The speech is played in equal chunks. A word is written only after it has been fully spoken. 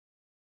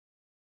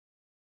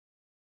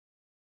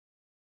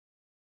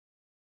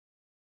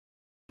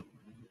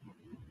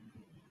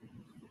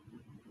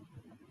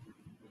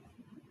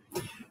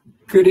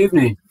Good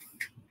evening.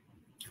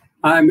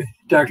 I'm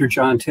Dr.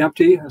 John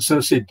Tempte,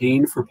 Associate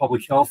Dean for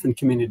Public Health and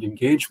Community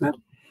Engagement,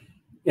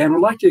 and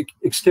would like to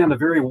extend a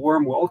very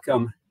warm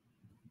welcome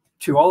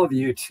to all of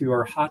you to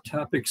our Hot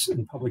Topics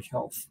in Public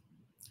Health.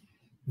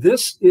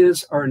 This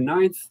is our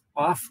 9th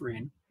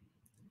offering,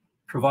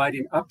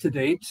 providing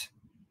up-to-date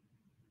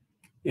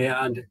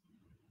and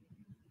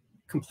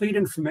complete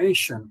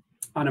information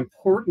on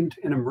important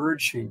and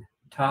emerging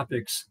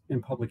topics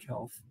in public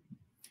health.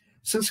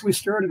 Since we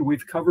started,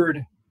 we've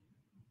covered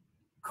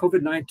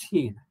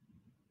COVID-19,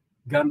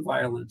 gun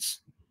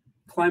violence,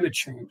 climate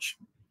change,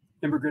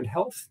 immigrant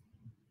health,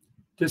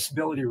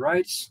 disability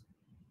rights,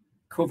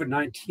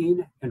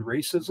 COVID-19 and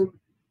racism,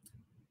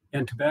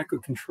 and tobacco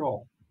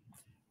control.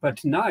 But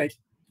tonight,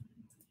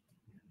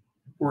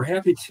 we're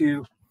happy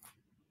to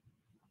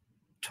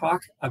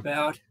talk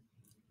about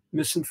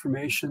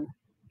misinformation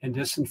and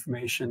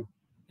disinformation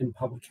in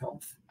public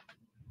health.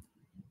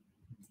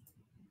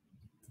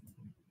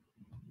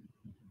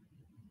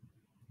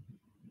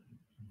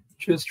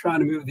 Just trying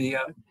to move the,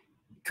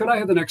 could I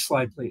have the next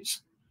slide,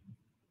 please?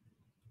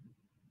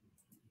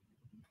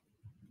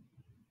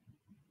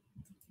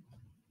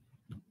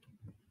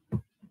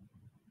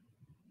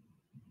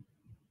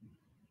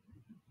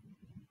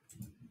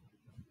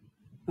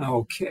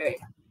 Okay,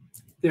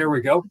 there we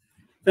go.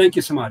 Thank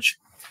you so much.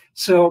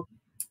 So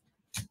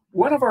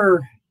one of our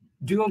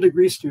dual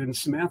degree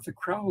students, Samantha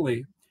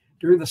Crowley,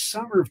 during the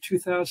summer of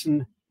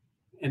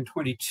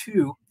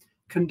 2022,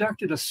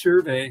 conducted a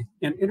survey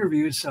and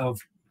interviews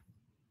of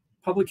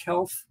public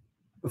health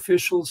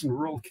officials in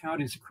rural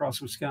counties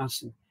across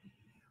Wisconsin.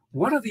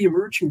 One of the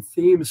emerging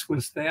themes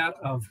was that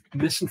of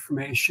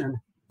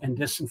misinformation and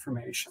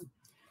disinformation.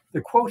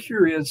 The quote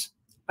here is,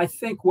 "I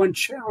think one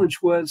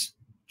challenge was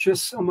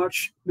just so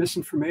much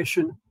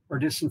misinformation or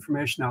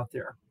disinformation out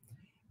there."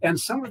 And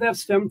some of that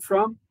stemmed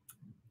from,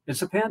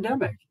 it's a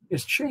pandemic,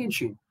 it's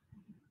changing.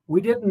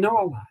 We didn't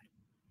know a lot.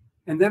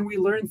 And then we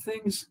learned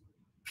things,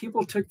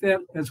 people took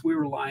that as we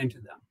were lying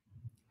to them.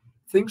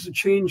 Things that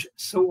change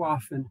so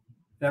often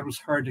that was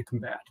hard to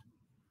combat.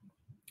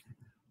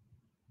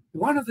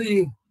 One of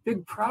the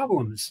big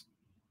problems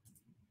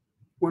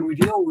when we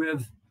deal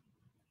with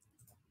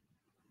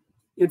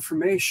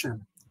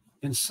information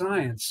in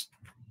science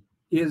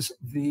is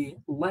the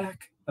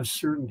lack of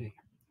certainty.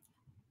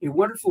 A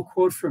wonderful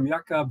quote from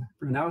Jakob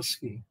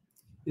Bronowski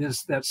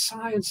is that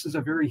science is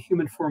a very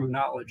human form of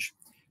knowledge.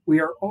 We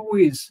are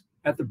always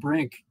at the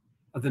brink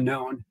of the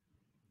known.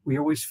 We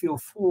always feel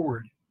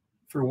forward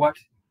for what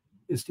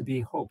is to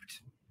be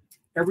hoped.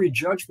 Every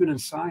judgment in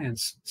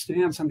science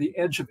stands on the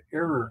edge of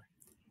error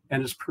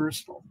and is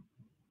personal.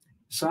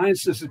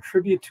 Science is a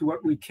tribute to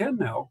what we can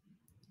know,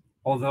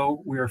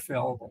 although we are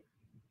fallible.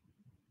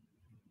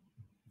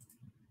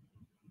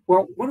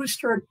 Well, when we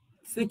start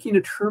thinking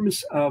in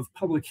terms of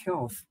public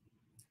health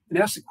and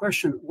ask the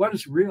question, what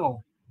is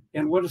real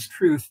and what is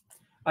truth,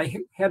 I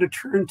had to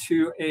turn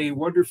to a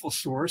wonderful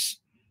source,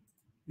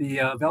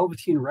 the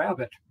Velveteen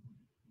Rabbit.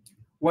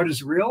 What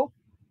is real?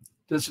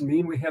 Doesn't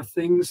mean we have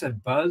things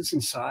that buzz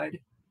inside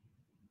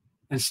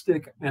and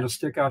a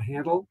stick-out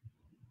handle.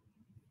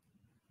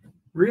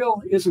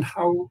 Real isn't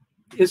how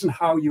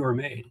you are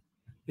made.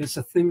 It's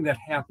a thing that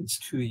happens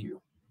to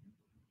you.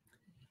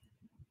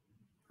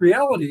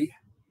 Reality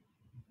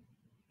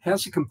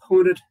has a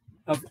component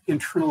of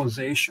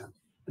internalization.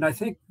 And I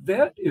think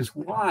that is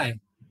why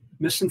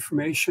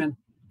misinformation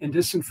and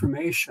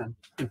disinformation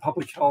in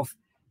public health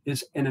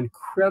is an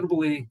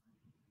incredibly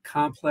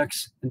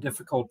complex and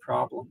difficult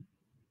problem.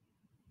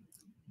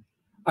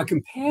 A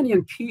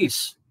companion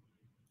piece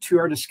to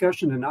our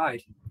discussion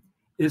tonight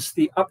is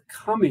the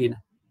upcoming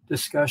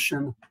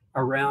discussion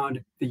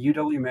around the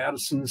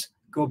UW-Madison's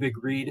Go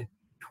Big Read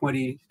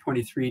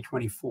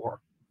 2023-24.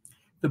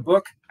 The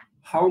book,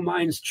 How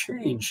Minds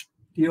Change,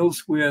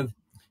 deals with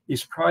the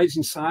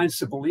surprising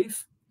science of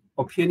belief,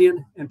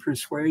 opinion, and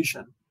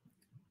persuasion.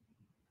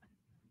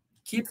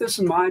 Keep this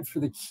in mind for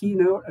the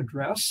keynote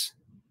address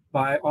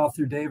by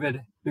author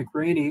David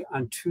McRaney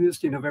on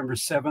Tuesday, November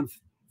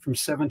 7th from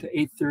 7 to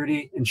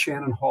 8:30 in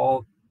Shannon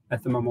Hall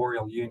at the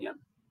Memorial Union.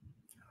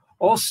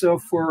 Also,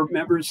 for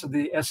members of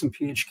the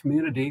SMPH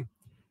community,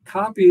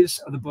 copies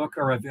of the book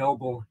are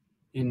available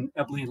in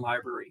Ebling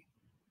Library.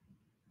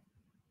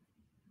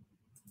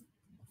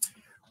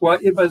 Well,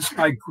 it was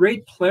my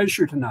great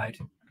pleasure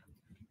tonight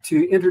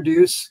to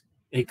introduce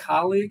a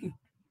colleague,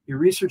 a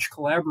research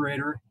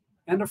collaborator,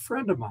 and a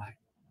friend of mine.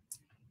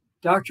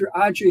 Dr.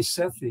 Ajay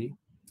Sethi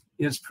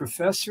is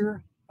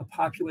professor of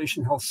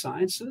population health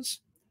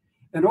sciences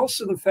and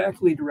also the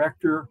faculty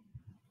director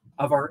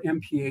of our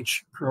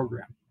MPH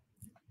program.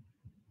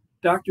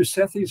 Dr.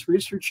 Sethi's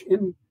research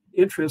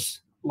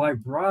interests lie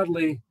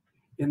broadly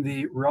in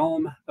the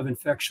realm of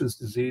infectious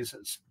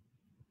diseases.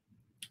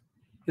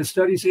 His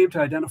studies aim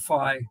to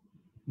identify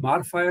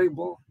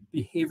modifiable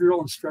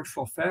behavioral and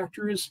structural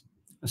factors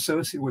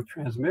associated with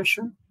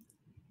transmission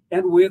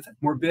and with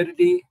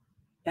morbidity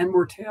and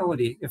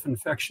mortality if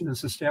infection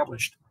is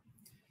established.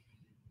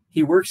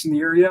 He works in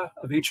the area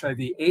of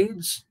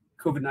HIV/AIDS,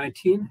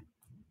 COVID-19,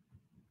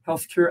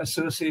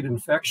 healthcare-associated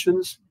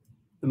infections,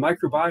 the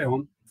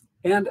microbiome,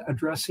 and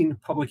addressing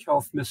public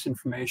health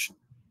misinformation.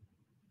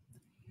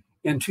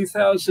 In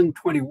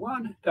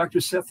 2021, Dr.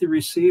 Sethi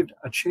received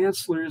a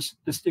Chancellor's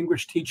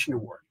Distinguished Teaching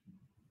Award.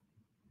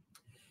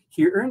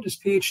 He earned his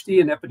PhD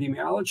in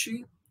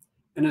epidemiology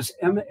and his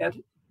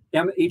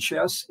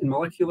MHS in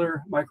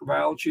molecular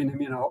microbiology and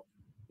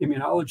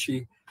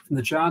immunology from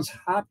the Johns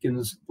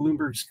Hopkins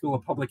Bloomberg School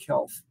of Public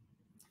Health.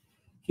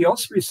 He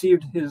also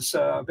received his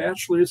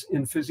bachelor's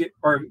in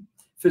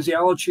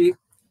physiology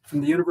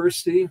from the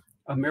University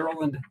of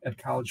Maryland at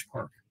College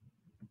Park.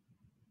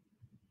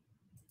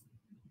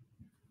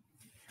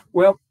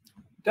 Well,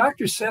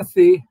 Dr.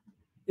 Sethi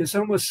is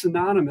almost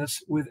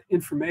synonymous with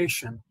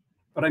information,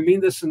 but I mean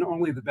this in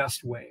only the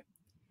best way.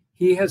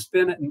 He has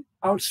been an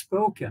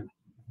outspoken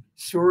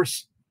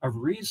source of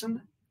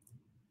reason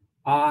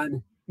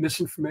on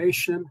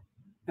misinformation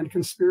and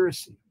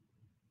conspiracy.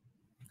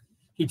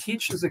 He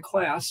teaches a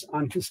class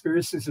on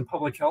conspiracies in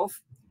public health,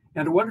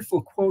 and a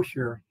wonderful quote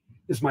here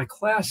is, "My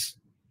class,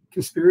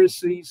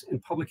 Conspiracies in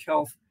Public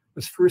Health,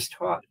 was first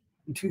taught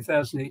in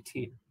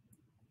 2018.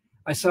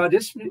 I saw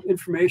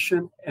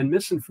disinformation and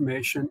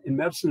misinformation in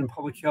medicine and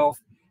public health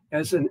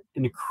as an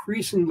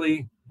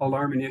increasingly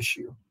alarming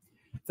issue.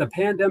 The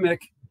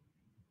pandemic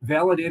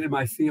validated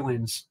my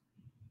feelings,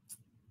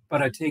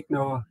 but I take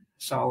no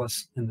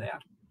solace in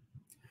that."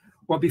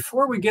 Well,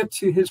 before we get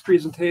to his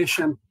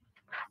presentation,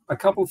 a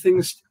couple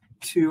things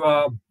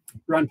to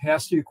run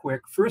past you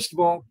quick. First of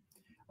all,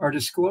 our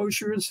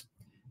disclosures.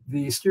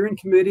 The steering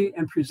committee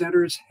and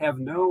presenters have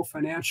no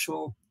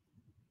financial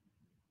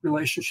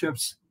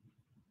relationships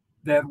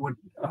that would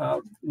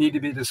need to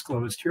be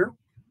disclosed here.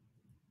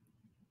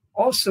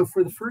 Also,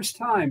 for the first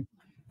time,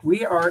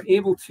 we are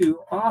able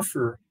to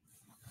offer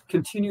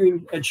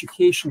continuing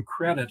education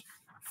credit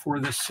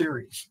for this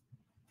series.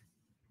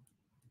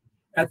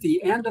 At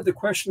the end of the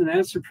question and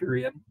answer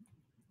period,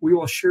 we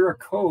will share a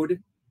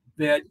code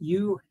that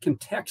you can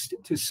text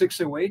to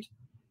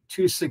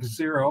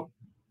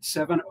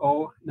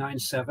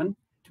 608-260-7097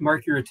 to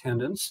mark your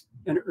attendance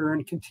and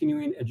earn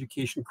continuing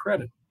education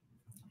credit.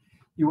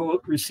 You will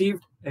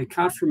receive a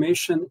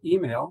confirmation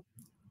email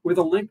with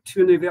a link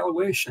to an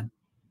evaluation.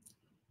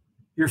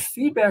 Your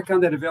feedback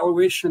on that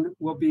evaluation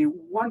will be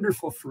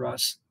wonderful for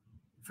us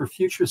for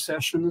future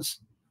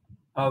sessions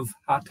of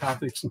Hot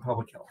Topics in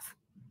Public Health.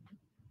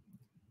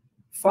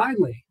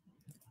 Finally,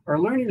 our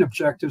learning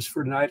objectives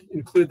for tonight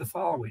include the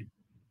following: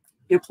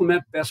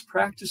 implement best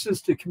practices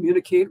to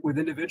communicate with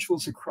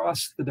individuals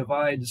across the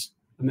divides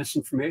of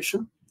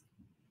misinformation,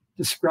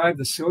 describe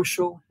the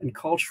social and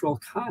cultural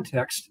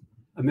context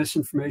of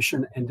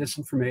misinformation and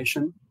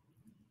disinformation,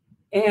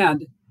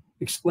 and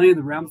explain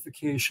the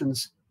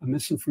ramifications of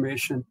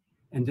misinformation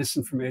and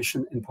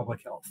disinformation in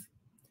public health.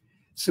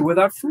 So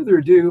without further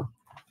ado,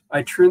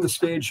 I turn the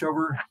stage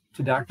over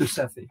to Dr.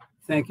 Sethi.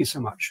 Thank you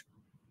so much.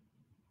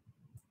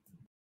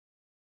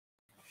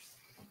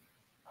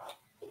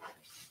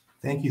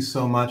 Thank you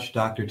so much,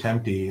 Dr.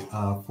 Temte,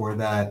 for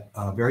that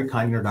very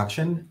kind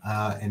introduction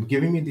and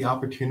giving me the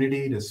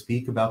opportunity to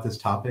speak about this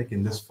topic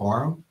in this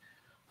forum.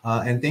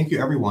 And thank you,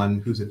 everyone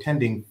who's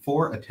attending,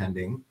 for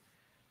attending.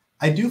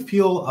 I do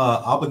feel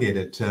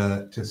obligated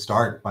to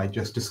start by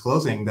just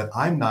disclosing that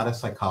I'm not a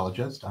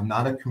psychologist. I'm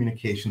not a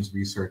communications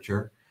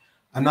researcher.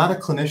 I'm not a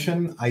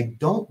clinician. I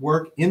don't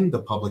work in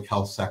the public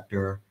health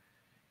sector.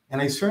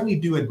 And I certainly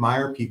do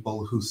admire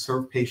people who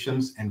serve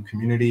patients and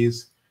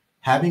communities,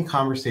 having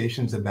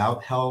conversations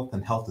about health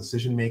and health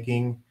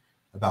decision-making,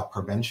 about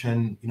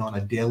prevention, on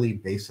a daily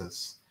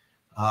basis.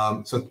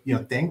 So,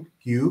 thank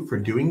you for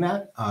doing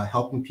that,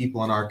 helping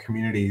people in our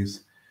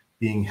communities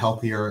being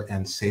healthier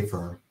and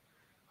safer.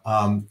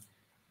 I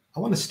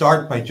want to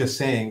start by just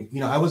saying,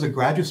 I was a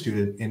graduate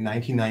student in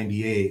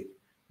 1998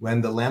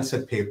 when the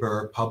Lancet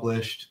paper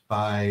published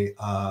by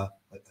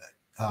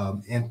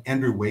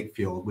Andrew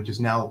Wakefield, which has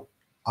now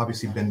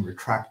obviously been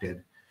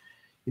retracted,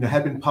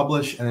 had been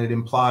published, and it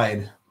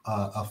implied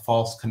a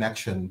false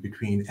connection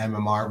between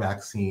MMR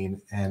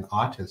vaccine and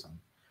autism.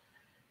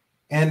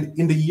 And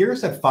in the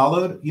years that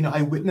followed,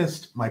 I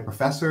witnessed my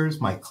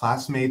professors, my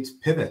classmates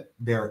pivot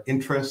their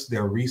interests,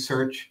 their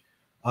research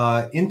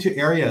into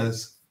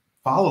areas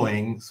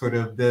following sort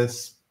of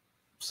this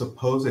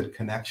supposed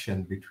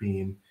connection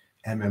between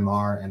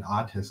MMR and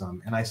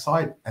autism. And I saw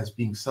it as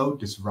being so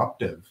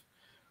disruptive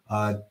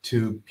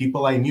to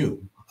people I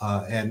knew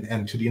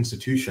and to the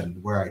institution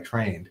where I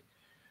trained.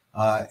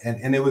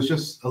 And it was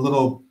just a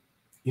little,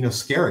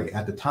 scary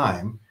at the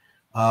time.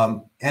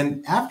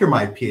 And after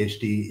my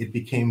PhD, it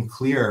became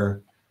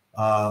clear,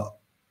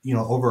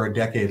 over a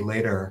decade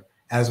later,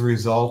 as a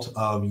result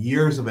of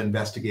years of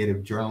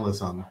investigative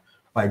journalism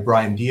by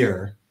Brian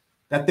Deere,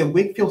 that the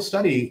Wakefield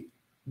study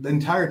the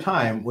entire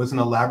time was an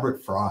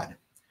elaborate fraud.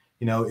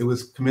 It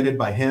was committed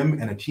by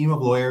him and a team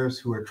of lawyers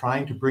who were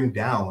trying to bring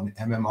down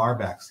MMR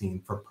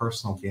vaccine for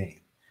personal gain.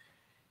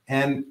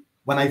 And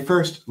when I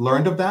first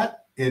learned of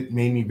that, it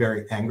made me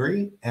very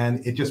angry,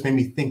 and it just made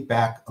me think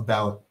back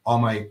about all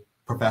my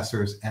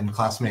professors and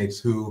classmates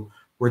who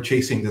were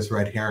chasing this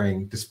red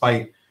herring,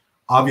 despite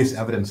obvious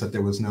evidence that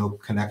there was no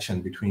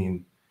connection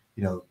between,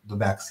 the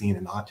vaccine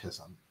and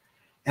autism.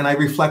 And I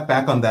reflect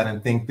back on that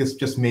and think this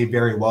just may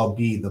very well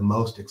be the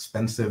most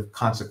expensive,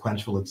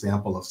 consequential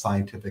example of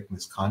scientific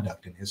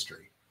misconduct in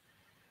history.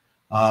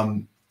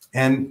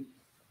 And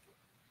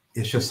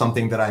it's just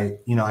something that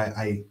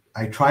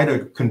I try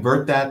to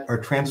convert that or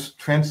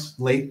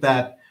translate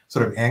that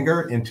sort of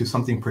anger into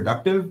something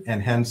productive,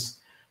 and hence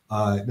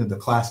the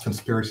class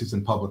Conspiracies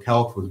in Public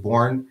Health was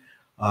born,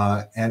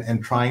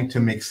 and trying to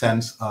make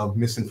sense of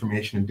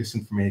misinformation and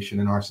disinformation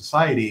in our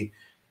society,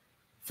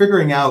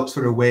 figuring out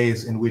sort of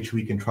ways in which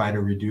we can try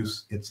to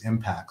reduce its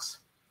impacts.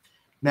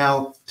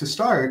 Now, to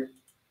start,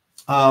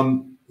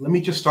 let me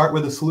just start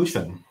with a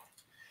solution.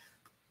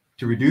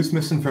 To reduce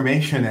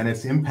misinformation and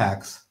its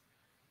impacts,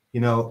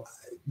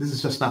 this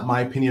is just not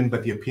my opinion,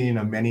 but the opinion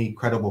of many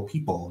credible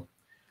people.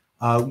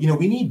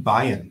 We need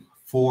buy-in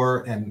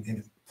for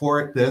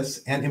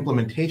this and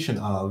implementation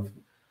of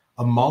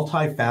a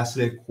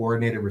multifaceted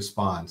coordinated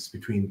response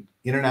between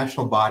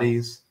international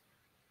bodies,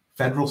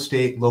 federal,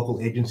 state, local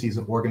agencies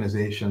and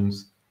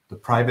organizations, the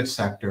private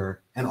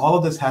sector, and all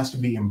of this has to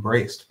be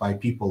embraced by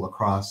people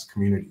across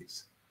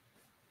communities.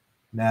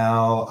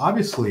 Now,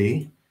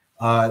 obviously,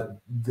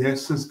 there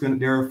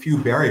are a few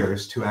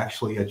barriers to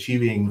actually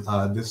achieving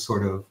this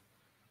sort of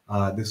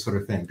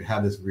thing, to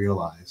have this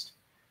realized.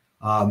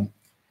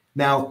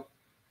 Now,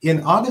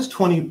 in August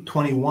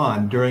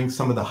 2021, during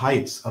some of the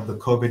heights of the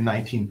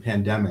COVID-19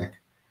 pandemic,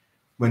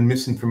 when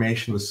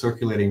misinformation was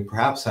circulating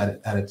perhaps at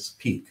its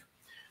peak,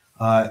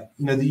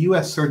 the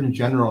US Surgeon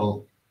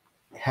General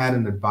had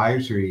an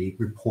advisory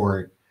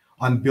report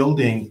on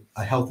building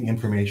a healthy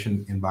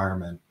information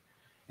environment.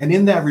 And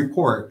in that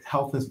report,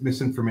 health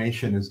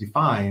misinformation is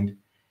defined.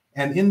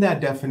 And in that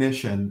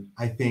definition,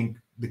 I think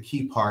the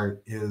key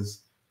part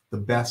is the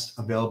best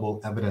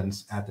available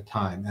evidence at the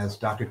time, as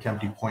Dr.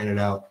 Tempe pointed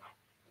out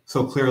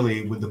so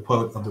clearly with the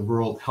quote of the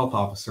rural health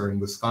officer in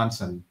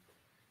Wisconsin,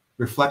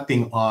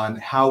 reflecting on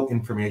how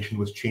information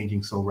was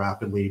changing so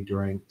rapidly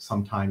during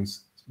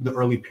sometimes the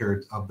early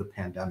periods of the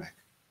pandemic.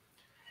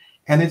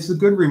 And it's a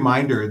good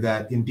reminder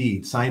that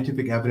indeed,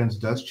 scientific evidence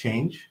does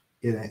change.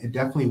 It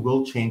definitely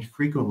will change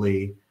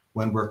frequently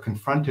when we're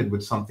confronted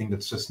with something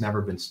that's just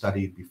never been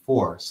studied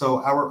before.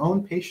 So our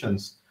own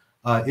patience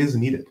is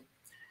needed.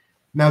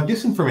 Now,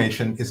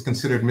 disinformation is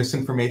considered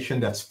misinformation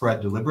that's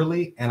spread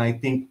deliberately, and I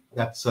think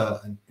that's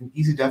an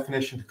easy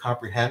definition to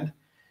comprehend.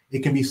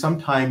 It can be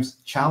sometimes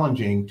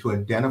challenging to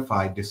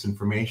identify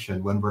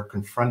disinformation when we're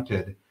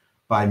confronted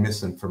by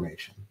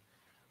misinformation.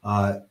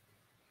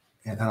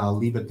 And I'll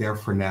leave it there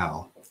for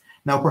now.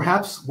 Now,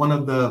 perhaps one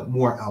of the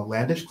more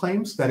outlandish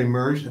claims that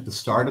emerged at the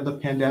start of the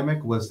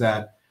pandemic was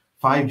that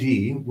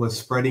 5G was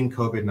spreading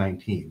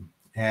COVID-19.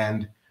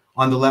 And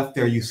on the left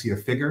there, you see a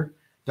figure.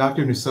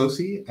 Dr.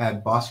 Nusosi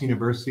at Boston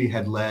University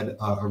had led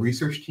a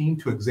research team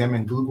to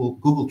examine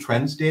Google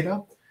Trends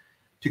data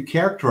to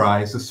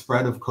characterize the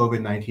spread of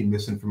COVID-19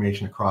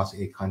 misinformation across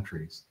 8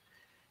 countries.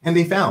 And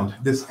they found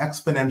this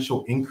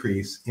exponential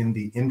increase in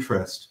the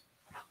interest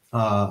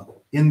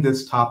in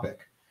this topic.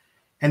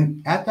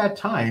 And at that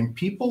time,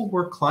 people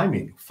were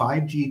climbing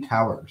 5G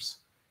towers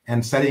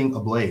and setting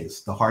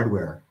ablaze the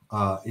hardware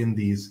in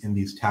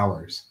these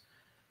towers.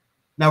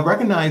 Now,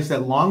 recognize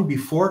that long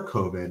before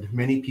COVID,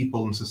 many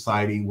people in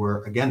society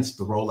were against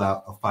the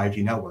rollout of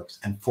 5G networks,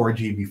 and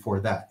 4G before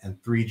that,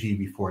 and 3G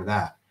before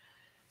that.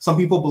 Some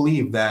people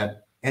believe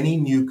that any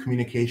new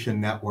communication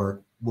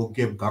network will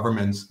give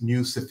governments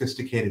new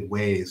sophisticated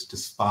ways to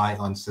spy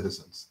on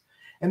citizens.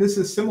 And this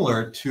is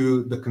similar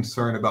to the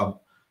concern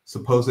about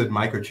supposed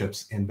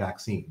microchips in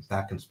vaccines,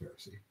 that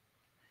conspiracy.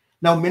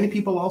 Now, many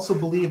people also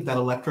believe that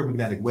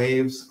electromagnetic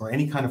waves or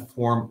any kind of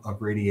form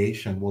of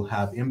radiation will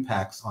have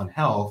impacts on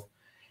health,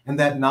 and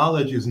that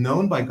knowledge is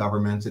known by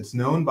governments, it's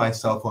known by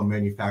cell phone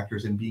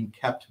manufacturers, and being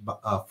kept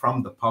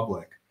from the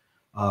public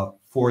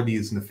for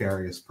these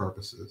nefarious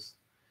purposes.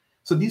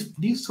 So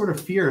these sort of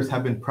fears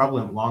have been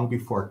prevalent long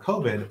before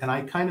COVID, and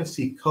I kind of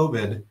see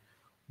COVID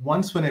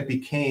once when it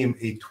became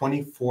a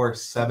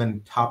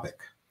 24/7 topic,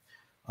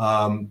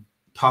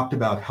 talked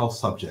about health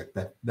subject,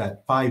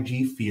 that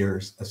 5G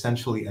fears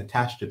essentially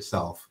attached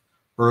itself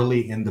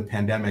early in the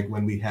pandemic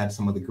when we had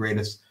some of the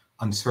greatest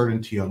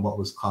uncertainty on what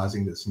was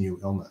causing this new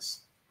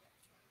illness.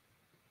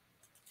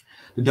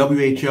 The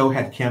WHO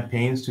had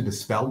campaigns to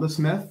dispel this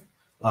myth,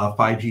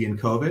 5G and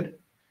COVID,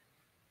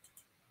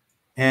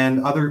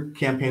 and other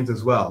campaigns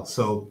as well.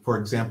 So, for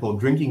example,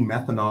 drinking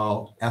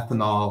methanol,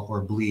 ethanol, or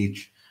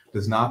bleach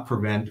does not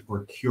prevent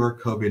or cure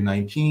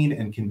COVID-19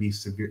 and can be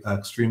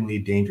extremely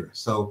dangerous.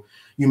 So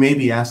you may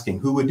be asking,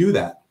 who would do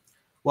that?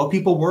 Well,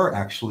 people were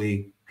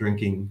actually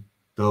drinking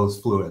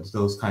those fluids,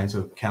 those kinds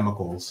of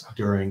chemicals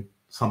during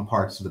some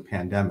parts of the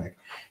pandemic.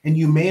 And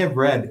you may have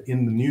read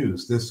in the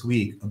news this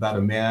week about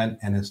a man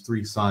and his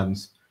 3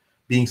 sons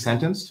being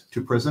sentenced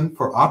to prison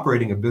for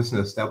operating a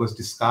business that was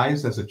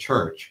disguised as a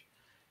church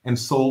and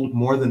sold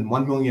more than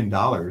 $1 million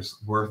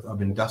worth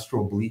of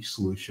industrial bleach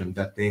solution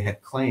that they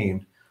had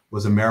claimed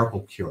was a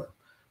miracle cure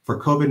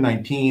for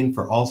COVID-19,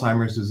 for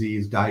Alzheimer's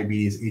disease,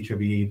 diabetes,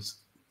 HIV,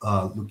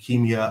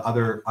 leukemia,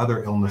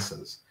 other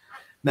illnesses.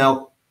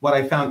 Now, what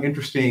I found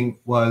interesting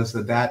was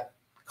that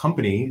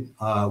company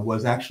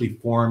was actually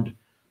formed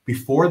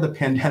before the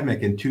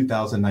pandemic in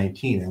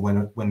 2019, and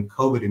when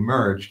COVID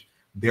emerged,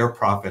 their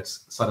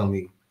profits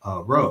suddenly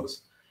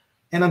rose.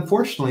 And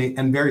unfortunately,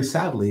 and very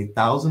sadly,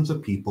 thousands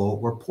of people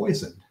were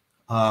poisoned,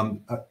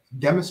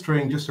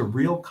 demonstrating just a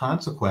real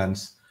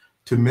consequence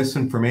to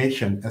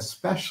misinformation,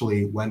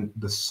 especially when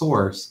the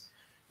source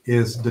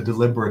is the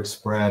deliberate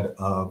spread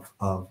of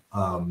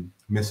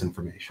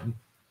misinformation.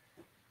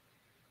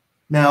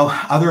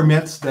 Now, other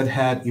myths that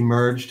had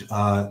emerged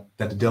that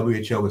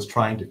the WHO was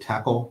trying to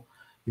tackle,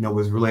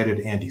 was related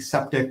to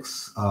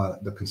antiseptics,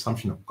 the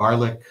consumption of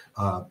garlic,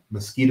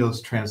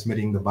 mosquitoes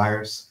transmitting the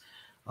virus.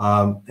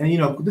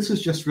 And this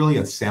is just really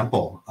a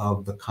sample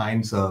of the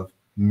kinds of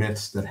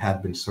myths that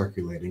had been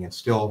circulating, and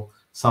still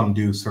some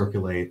do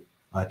circulate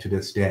to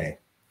this day.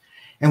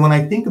 And when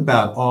I think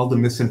about all the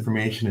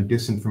misinformation and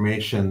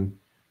disinformation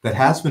that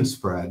has been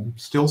spread,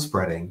 still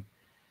spreading,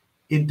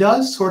 it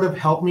does sort of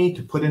help me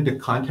to put into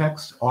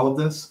context all of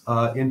this,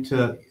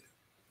 into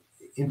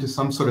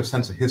some sort of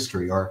sense of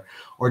history, or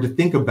to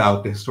think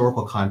about the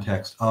historical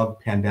context of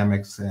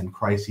pandemics and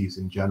crises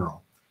in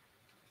general.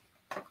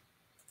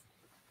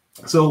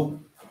 So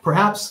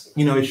perhaps,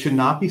 it should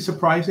not be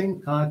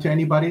surprising to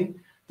anybody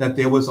that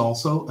there was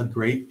also a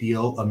great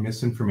deal of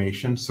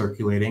misinformation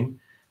circulating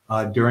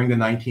during the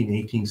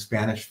 1918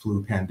 Spanish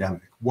flu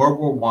pandemic. World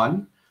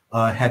War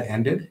I had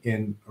ended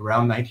in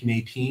around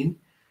 1918,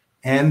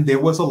 and there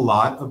was a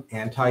lot of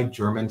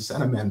anti-German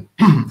sentiment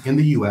in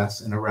the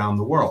US and around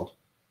the world.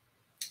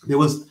 There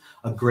was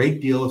a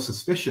great deal of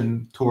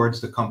suspicion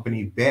towards the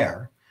company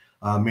Bayer,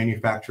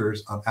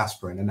 manufacturers of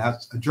aspirin, and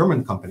that's a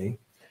German company.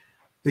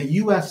 The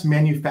US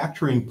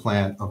manufacturing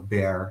plant of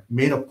Bayer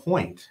made a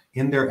point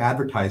in their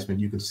advertisement,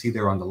 you can see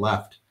there on the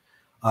left,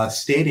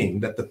 stating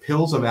that the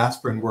pills of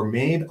aspirin were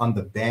made on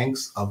the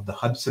banks of the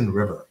Hudson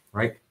River,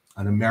 right?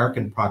 An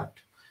American product.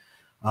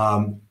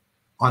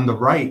 On the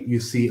right, you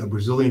see a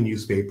Brazilian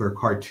newspaper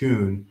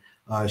cartoon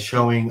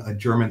showing a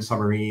German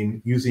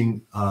submarine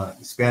using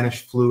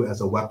Spanish flu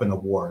as a weapon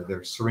of war. There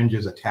are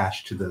syringes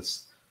attached to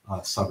this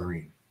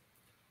submarine.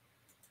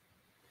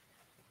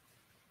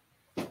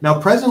 Now,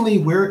 presently,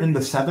 we're in the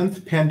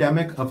 7th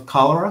pandemic of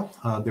cholera.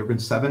 There have been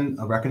 7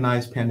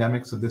 recognized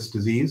pandemics of this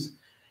disease.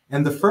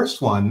 And the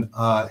first one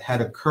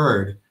had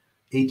occurred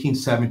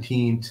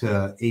 1817 to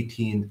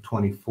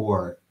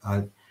 1824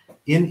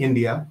 in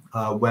India,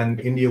 when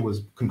India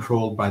was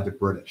controlled by the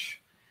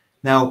British.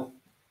 Now,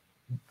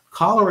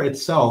 cholera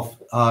itself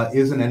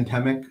is an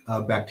endemic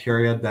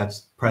bacteria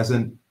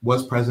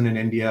was present in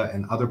India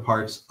and other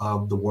parts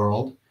of the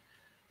world.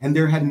 And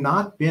there had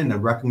not been a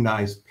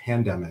recognized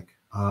pandemic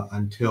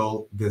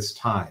until this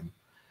time.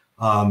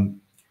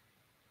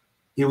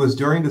 It was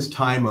during this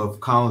time of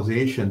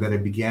colonization that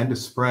it began to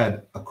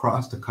spread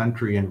across the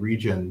country and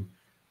region,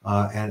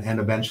 and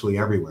eventually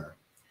everywhere.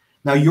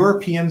 Now,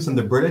 Europeans and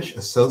the British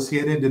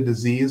associated the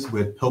disease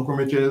with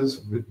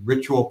pilgrimages,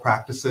 ritual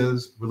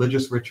practices,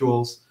 religious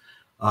rituals,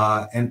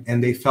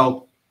 and they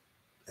felt,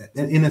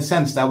 in a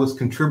sense, that was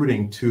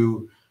contributing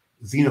to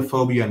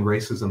xenophobia and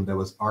racism that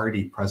was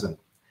already present.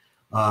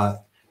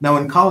 Now,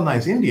 in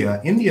colonized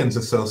India, Indians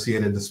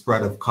associated the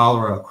spread of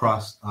cholera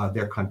across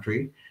their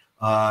country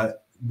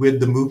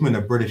with the movement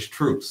of British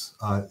troops,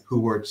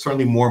 who were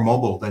certainly more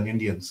mobile than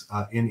Indians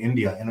in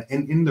India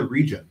and in the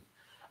region.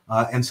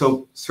 And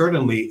so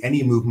certainly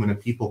any movement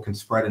of people can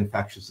spread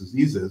infectious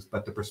diseases,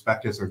 but the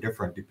perspectives are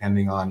different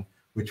depending on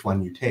which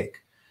one you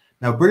take.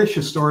 Now, British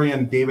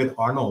historian David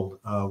Arnold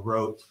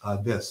wrote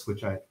this,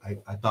 which I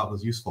thought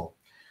was useful.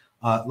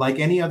 Like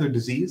any other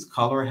disease,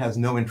 cholera has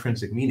no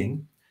intrinsic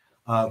meaning.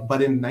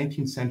 But in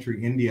 19th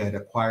century India, it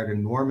acquired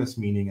enormous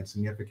meaning and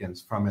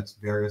significance from its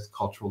various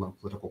cultural and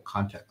political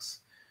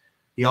contexts.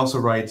 He also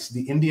writes,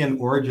 the Indian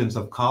origins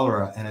of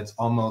cholera and its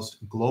almost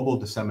global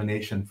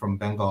dissemination from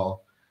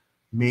Bengal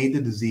made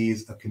the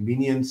disease a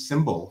convenient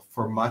symbol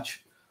for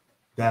much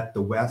that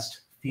the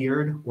West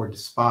feared or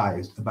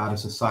despised about a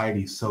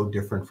society so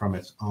different from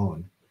its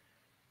own.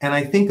 And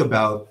I think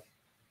about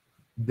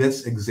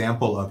this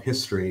example of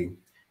history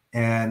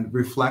and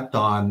reflect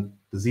on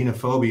the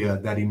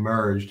xenophobia that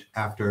emerged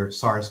after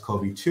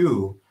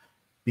SARS-CoV-2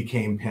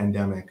 became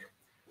pandemic,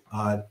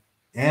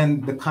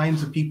 and the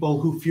kinds of people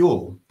who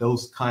fuel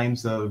those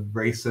kinds of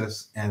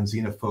racist and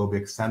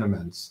xenophobic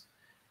sentiments,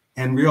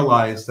 and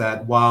realize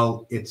that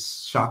while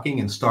it's shocking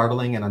and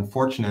startling and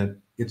unfortunate,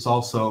 it's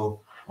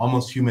also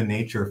almost human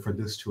nature for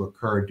this to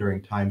occur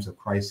during times of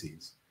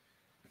crises.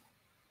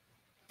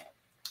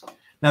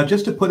 Now,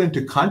 just to put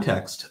into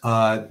context,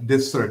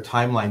 this sort of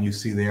timeline you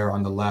see there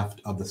on the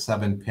left of the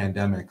 7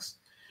 pandemics,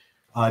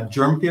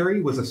 germ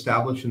theory was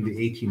established in the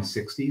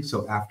 1860s,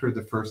 so after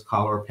the first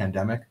cholera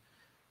pandemic.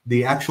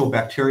 The actual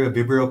bacteria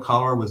Vibrio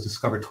cholera was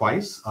discovered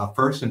twice,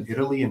 first in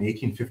Italy in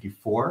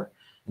 1854,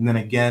 and then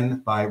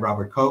again by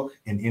Robert Koch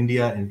in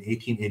India in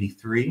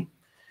 1883.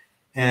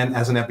 And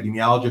as an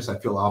epidemiologist, I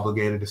feel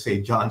obligated to say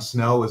John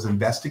Snow was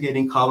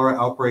investigating cholera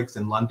outbreaks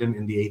in London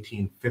in the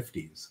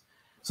 1850s.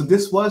 So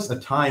this was a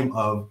time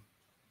of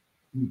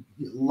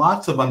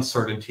lots of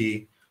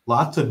uncertainty,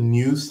 lots of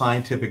new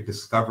scientific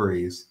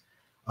discoveries,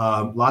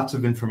 lots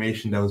of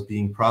information that was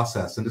being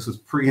processed. And this was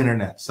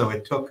pre-internet, so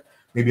it took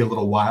maybe a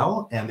little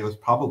while, and there was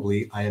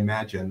probably, I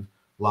imagine,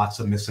 lots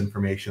of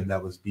misinformation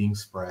that was being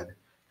spread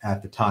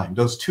at the time.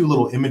 Those two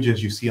little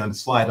images you see on the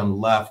slide on the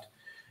left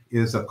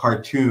is a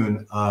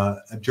cartoon,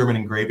 a German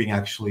engraving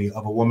actually,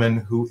 of a woman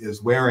who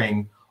is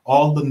wearing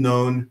all the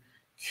known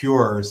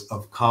cures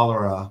of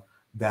cholera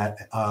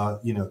that,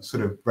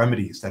 sort of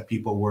remedies that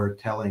people were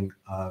telling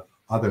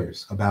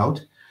others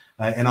about.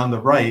 And on the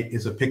right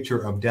is a picture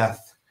of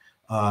death,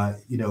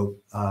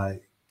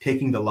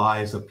 taking the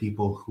lives of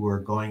people who are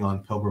going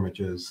on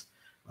pilgrimages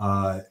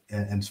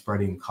and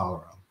spreading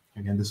cholera.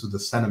 Again, this was the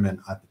sentiment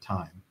at the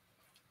time.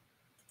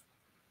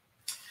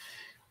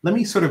 Let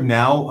me sort of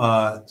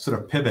now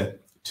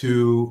pivot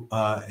to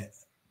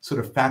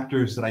sort of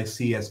factors that I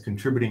see as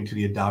contributing to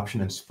the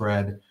adoption and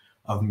spread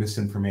of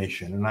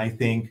misinformation. And I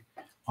think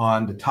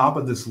on the top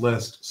of this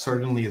list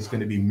certainly is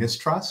going to be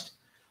mistrust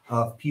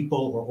of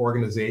people or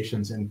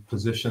organizations in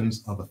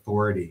positions of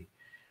authority.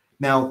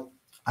 Now,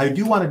 I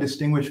do want to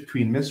distinguish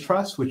between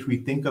mistrust, which we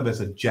think of as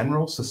a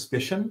general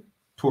suspicion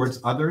towards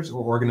others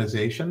or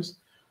organizations,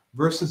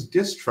 versus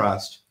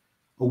distrust,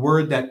 a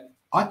word that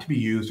ought to be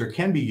used or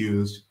can be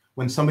used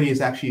when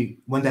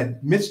when that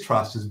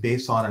mistrust is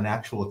based on an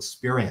actual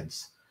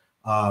experience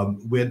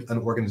with an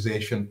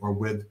organization or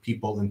with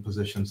people in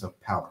positions of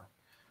power.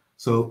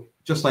 So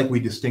just like we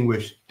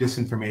distinguish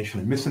disinformation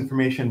and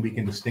misinformation, we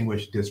can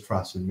distinguish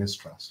distrust and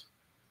mistrust.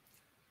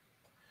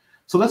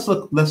 So let's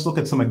look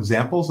at some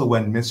examples of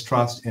when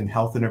mistrust in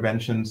health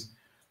interventions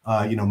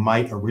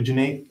might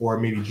originate or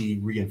maybe be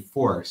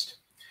reinforced.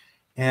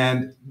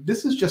 And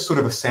this is just sort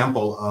of a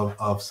sample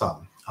of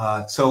some.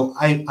 So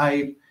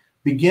I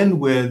begin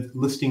with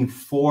listing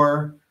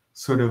 4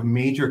 sort of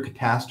major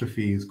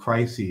catastrophes,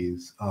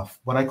 crises,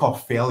 what I call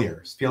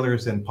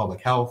failures in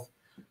public health,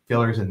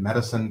 failures in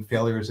medicine,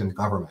 failures in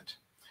government.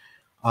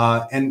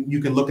 And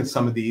you can look at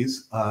some of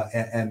these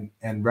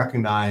and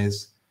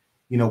recognize,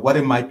 what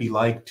it might be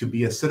like to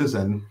be a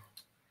citizen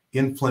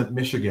in Flint,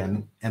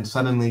 Michigan, and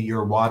suddenly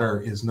your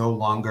water is no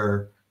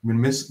longer,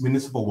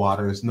 municipal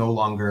water is no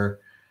longer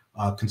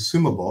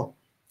consumable,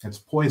 it's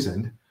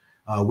poisoned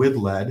with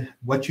lead,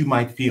 what you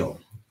might feel,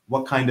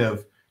 what kind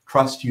of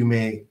trust you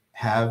may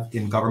have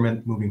in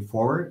government moving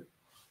forward,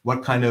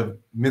 what kind of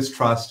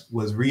mistrust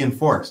was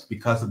reinforced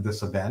because of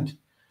this event.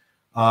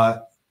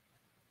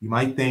 You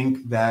might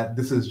think that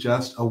this is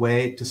just a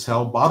way to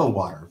sell bottled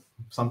water,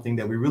 something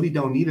that we really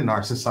don't need in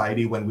our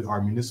society when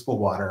our municipal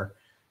water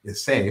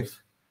is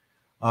safe,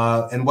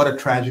 and what a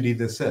tragedy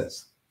this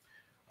is.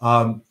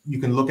 You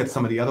can look at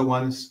some of the other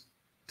ones.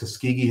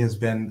 Tuskegee has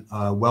been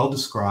well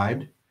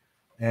described,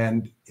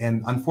 and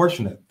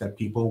unfortunate that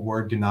people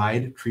were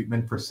denied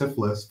treatment for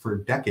syphilis for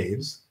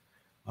decades.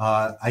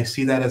 I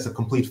see that as a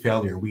complete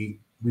failure. We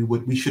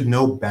should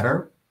know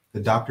better.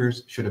 The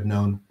doctors should have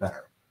known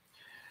better.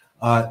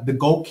 The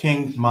Gold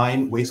King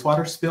mine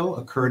wastewater spill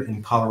occurred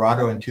in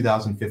Colorado in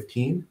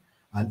 2015,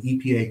 an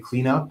EPA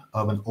cleanup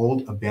of an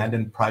old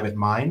abandoned private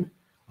mine,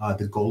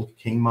 the Gold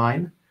King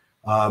mine.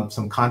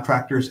 Some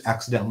contractors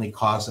accidentally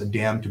caused a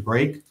dam to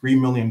break, 3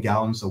 million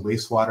gallons of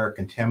wastewater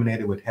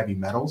contaminated with heavy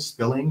metals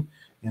spilling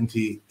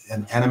into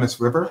an Animas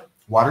River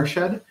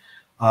watershed.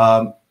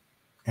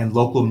 And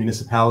local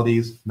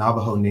municipalities,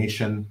 Navajo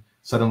Nation,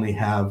 suddenly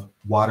have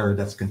water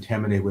that's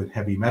contaminated with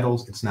heavy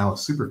metals. It's now a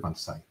Superfund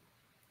site.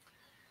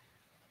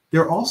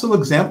 There are also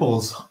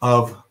examples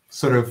of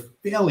sort of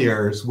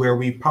failures where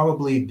we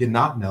probably did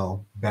not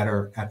know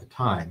better at the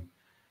time.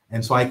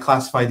 And so I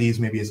classify these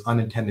maybe as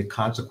unintended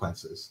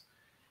consequences.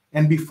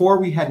 And before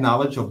we had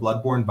knowledge of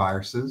bloodborne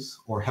viruses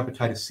or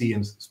hepatitis C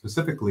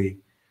specifically,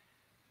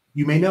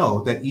 you may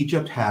know that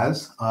Egypt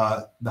has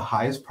the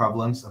highest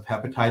prevalence of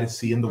hepatitis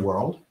C in the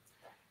world.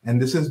 And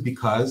this is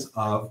because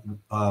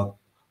of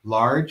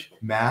large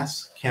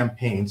mass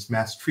campaigns,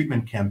 mass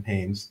treatment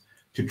campaigns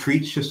to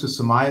treat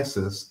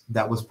schistosomiasis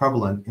that was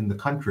prevalent in the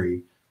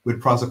country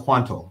with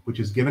praziquantel, which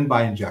is given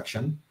by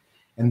injection.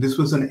 And this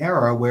was an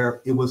era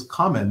where it was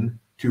common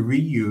to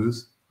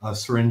reuse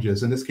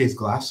syringes, in this case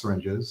glass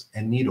syringes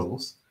and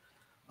needles.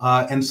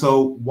 And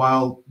so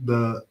while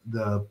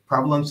the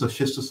prevalence of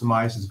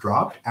schistosomiasis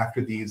dropped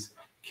after these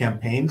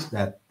campaigns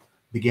that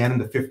began in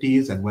the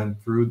 50s and went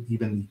through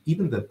even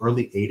the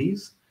early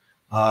 80s,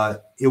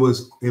 it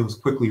was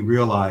quickly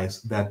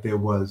realized that there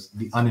was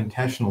the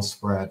unintentional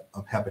spread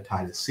of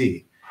hepatitis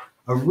C,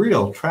 a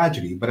real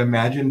tragedy. But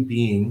imagine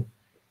being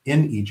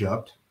in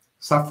Egypt,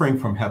 suffering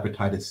from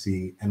hepatitis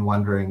C, and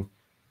wondering,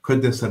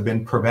 could this have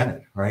been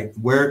prevented? Right?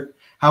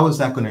 How is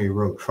that going to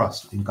erode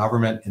trust in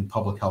government and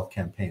public health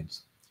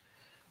campaigns?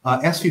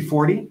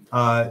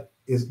 SV40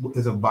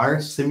 is a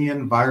virus,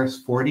 simian virus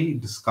 40,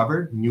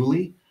 discovered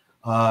newly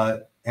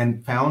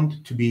and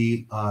found to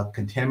be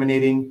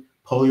contaminating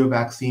polio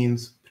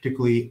vaccines,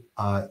 particularly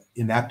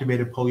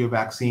inactivated polio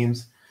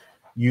vaccines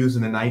used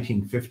in the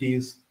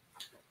 1950s.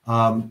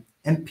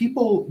 And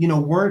people,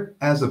 weren't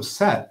as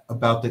upset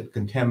about the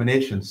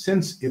contamination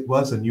since it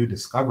was a new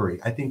discovery.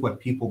 I think what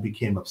people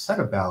became upset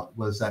about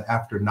was that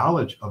after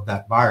knowledge of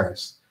that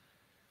virus,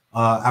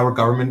 our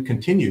government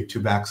continued to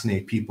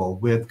vaccinate people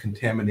with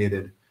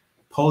contaminated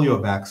polio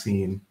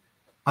vaccine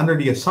under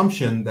the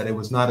assumption that it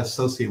was not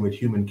associated with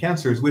human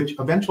cancers, which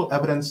eventual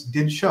evidence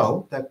did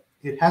show that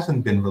it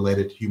hasn't been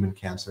related to human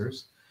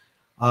cancers.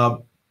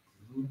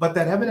 But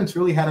that evidence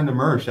really hadn't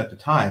emerged at the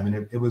time,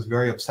 and it was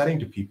very upsetting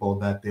to people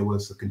that there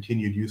was a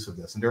continued use of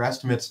this. And there are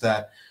estimates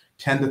that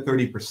 10 to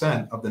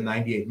 30% of the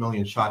 98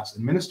 million shots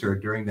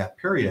administered during that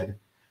period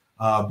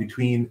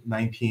between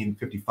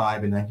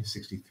 1955 and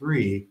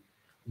 1963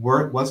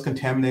 was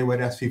contaminated with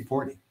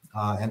SV40.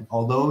 And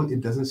although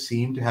it doesn't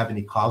seem to have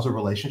any causal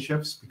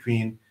relationships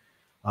between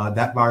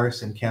that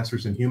virus and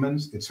cancers in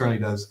humans, it certainly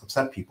does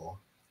upset people,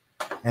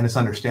 and it's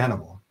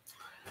understandable.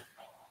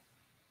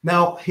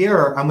 Now,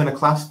 here I'm going to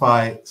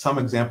classify some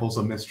examples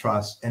of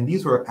mistrust, and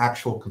these were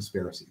actual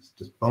conspiracies,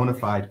 just bona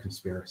fide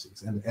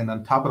conspiracies. And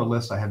on top of the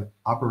list, I have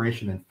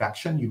Operation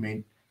Infection. You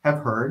may have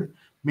heard,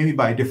 maybe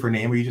by a different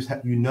name, or you just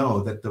have,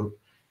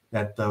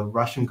 that the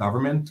Russian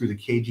government, through the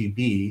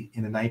KGB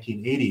in the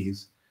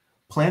 1980s,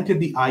 planted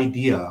the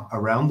idea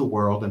around the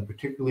world, and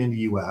particularly in the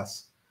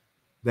US,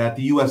 that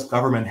the US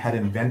government had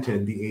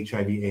invented the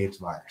HIV/AIDS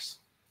virus.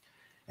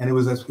 And it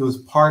was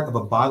part of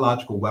a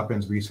biological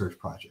weapons research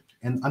project.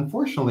 And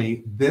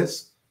unfortunately,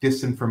 this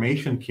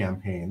disinformation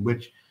campaign,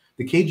 which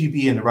the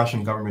KGB and the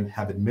Russian government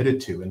have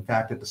admitted to, in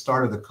fact, at the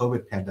start of the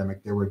COVID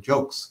pandemic, there were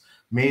jokes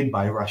made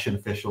by Russian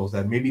officials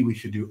that maybe we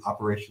should do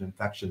Operation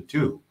Infection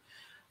 2,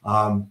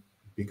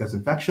 because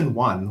Infection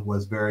 1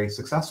 was very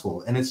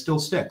successful, and it still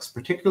sticks,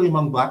 particularly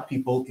among Black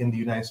people in the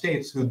United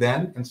States, who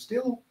then, and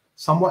still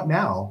somewhat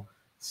now,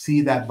 see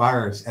that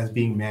virus as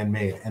being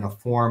man-made and a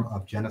form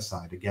of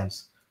genocide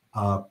against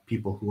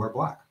people who are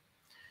Black.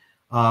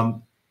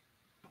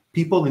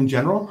 People in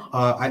general,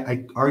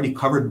 I already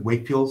covered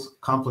Wakefield's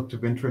conflict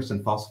of interest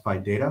and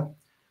falsified data.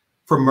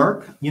 For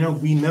Merck,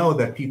 we know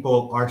that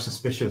people are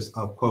suspicious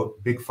of,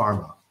 quote, big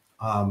pharma.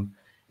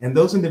 And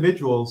those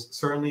individuals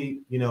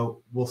certainly,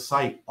 will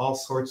cite all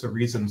sorts of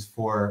reasons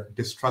for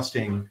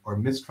distrusting or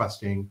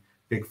mistrusting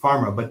big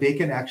pharma, but they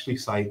can actually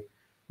cite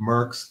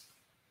Merck's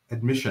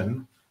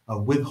admission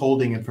of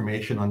withholding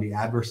information on the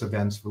adverse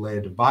events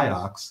related to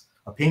Vioxx,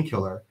 a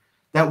painkiller,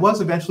 that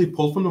was eventually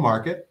pulled from the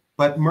market.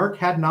 But Merck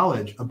had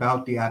knowledge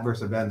about the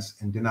adverse events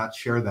and did not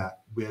share that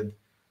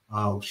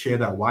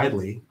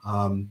widely.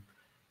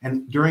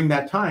 And during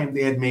that time,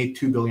 they had made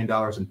 $2 billion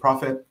in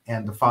profit,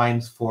 and the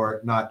fines for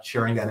not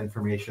sharing that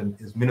information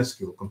is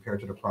minuscule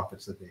compared to the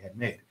profits that they had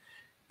made.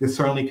 This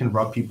certainly can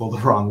rub people the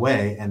wrong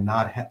way, and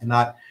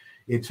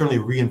it certainly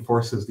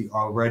reinforces the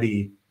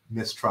already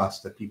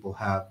mistrust that people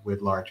have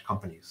with large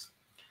companies.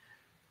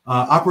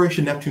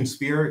 Operation Neptune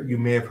Spear, you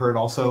may have heard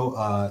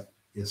also,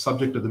 the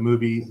subject of the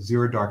movie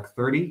Zero Dark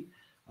 30,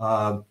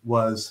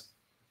 was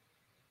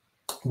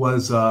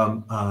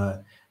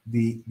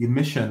the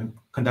mission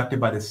conducted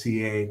by the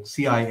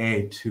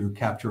CIA to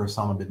capture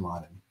Osama bin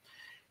Laden.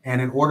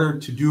 And in order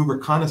to do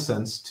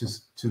reconnaissance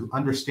to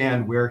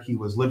understand where he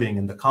was living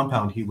and the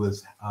compound he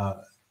was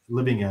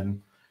living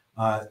in,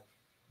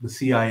 the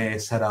CIA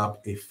set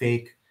up a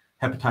fake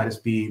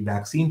hepatitis B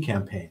vaccine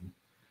campaign.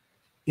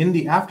 In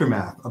the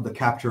aftermath of the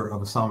capture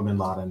of Osama bin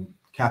Laden,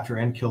 capture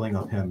and killing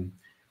of him,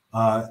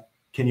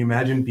 can you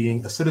imagine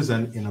being a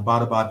citizen in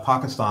Abbottabad,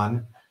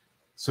 Pakistan,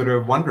 sort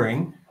of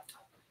wondering,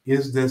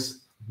 is this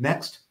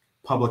next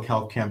public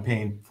health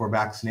campaign for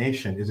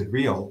vaccination, is it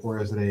real, or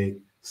is it a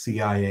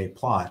CIA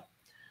plot?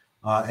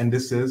 And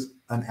this is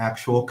an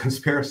actual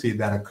conspiracy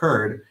that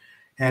occurred,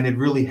 and it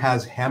really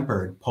has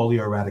hampered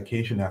polio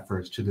eradication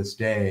efforts to this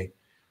day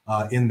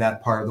in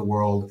that part of the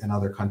world and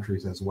other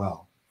countries as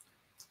well.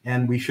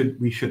 And we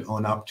should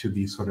own up to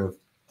these sort of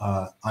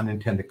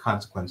unintended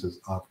consequences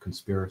of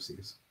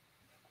conspiracies.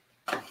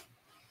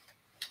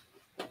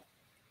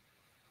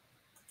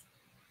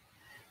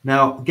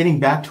 Now, getting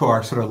back to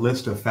our sort of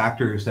list of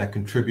factors that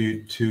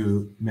contribute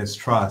to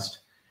mistrust,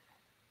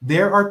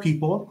 there are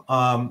people,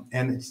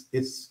 and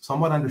it's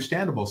somewhat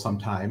understandable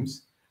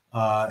sometimes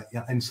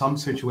in some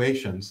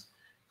situations,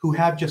 who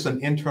have just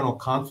an internal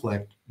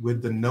conflict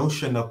with the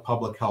notion of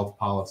public health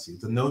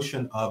policies, the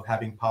notion of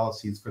having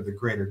policies for the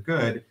greater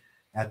good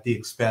at the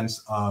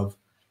expense of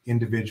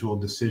individual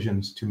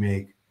decisions to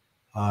make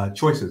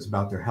choices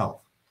about their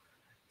health.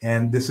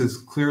 And this has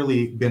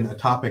clearly been a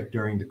topic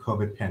during the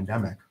COVID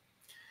pandemic.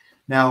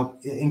 Now,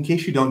 in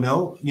case you don't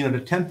know, the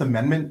 10th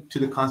Amendment to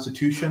the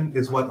Constitution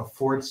is what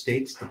affords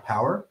states the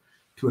power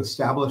to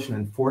establish and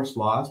enforce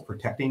laws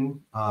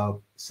protecting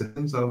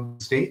citizens of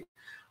the state,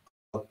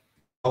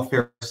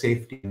 welfare,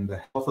 safety, and the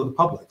health of the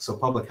public, so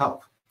public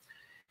health.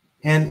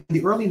 And in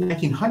the early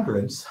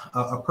 1900s,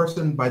 a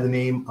person by the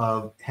name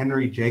of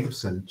Henry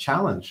Jacobson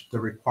challenged the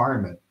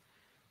requirement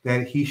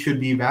that he should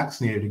be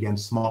vaccinated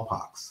against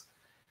smallpox.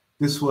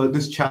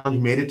 This challenge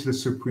made it to the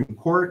Supreme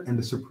Court, and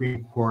the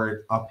Supreme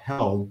Court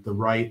upheld the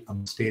right of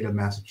the state of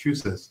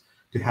Massachusetts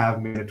to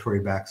have mandatory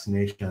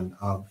vaccination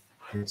of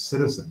its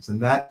citizens.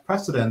 And that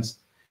precedence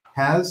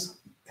has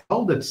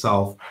held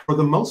itself for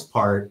the most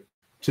part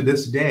to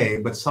this day,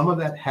 but some of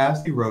that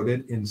has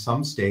eroded in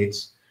some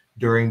states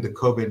during the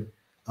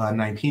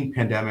COVID-19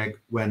 pandemic,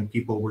 when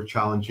people were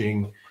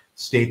challenging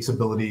states'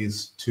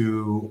 abilities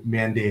to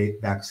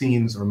mandate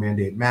vaccines or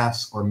mandate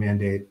masks or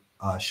mandate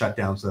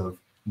shutdowns of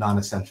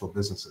non-essential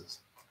businesses.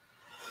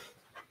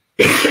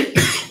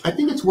 I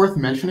think it's worth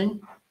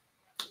mentioning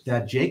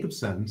that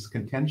Jacobson's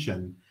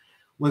contention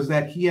was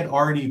that he had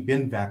already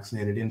been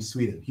vaccinated in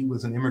Sweden. He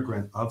was an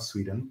immigrant of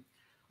Sweden.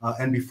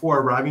 And before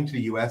arriving to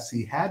the US,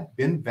 he had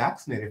been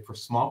vaccinated for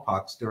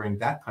smallpox during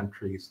that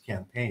country's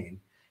campaign.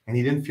 And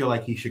he didn't feel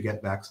like he should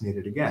get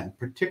vaccinated again,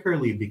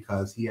 particularly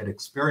because he had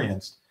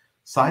experienced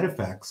side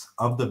effects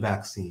of the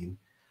vaccine,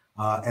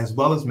 as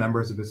well as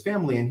members of his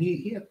family. And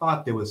he had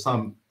thought there was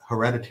some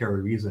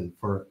hereditary reason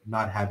for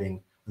not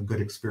having a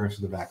good experience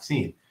with the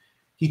vaccine.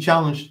 He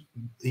challenged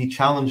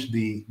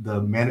the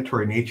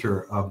mandatory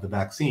nature of the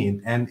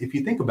vaccine. And if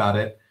you think about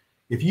it,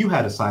 if you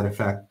had a side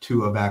effect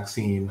to a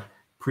vaccine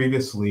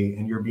previously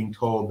and you're being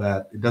told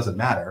that it doesn't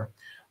matter,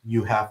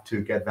 you have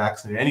to get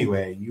vaccinated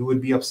anyway, you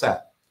would be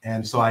upset.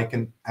 And so I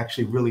can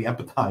actually really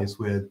empathize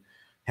with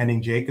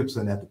Henning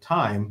Jacobson at the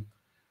time.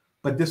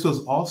 But this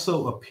was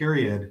also a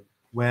period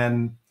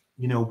when,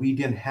 we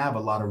didn't have a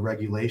lot of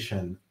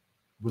regulation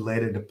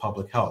related to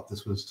public health.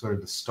 This was sort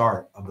of the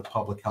start of the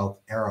public health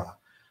era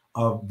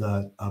of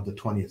the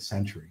 20th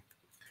century.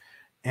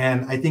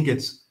 And I think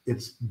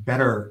it's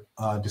better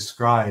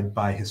described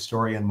by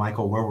historian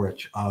Michael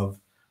Werwich of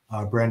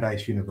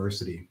Brandeis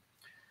University.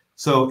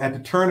 So at the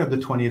turn of the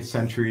 20th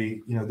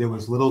century, there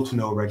was little to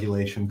no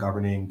regulation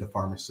governing the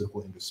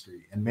pharmaceutical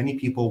industry. And many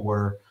people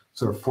were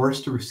sort of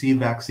forced to receive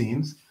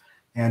vaccines,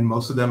 and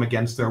most of them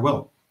against their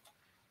will.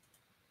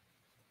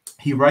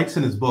 He writes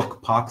in his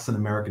book, Pox and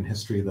American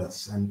History,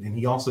 this, and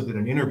he also did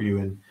an interview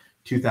in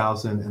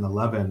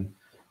 2011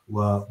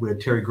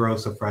 with Terry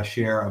Gross of Fresh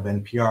Air of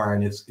NPR,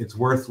 and it's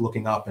worth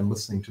looking up and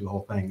listening to the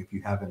whole thing if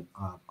you haven't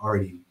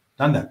already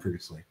done that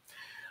previously.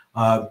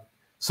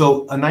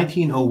 So a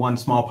 1901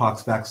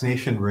 smallpox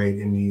vaccination raid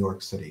in New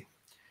York City.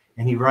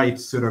 And he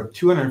writes, sort of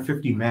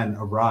 250 men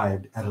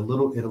arrived at a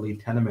Little Italy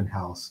tenement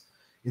house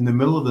in the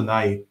middle of the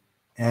night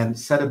and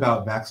set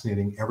about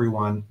vaccinating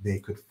everyone they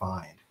could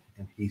find.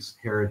 And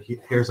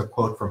here's a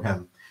quote from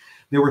him.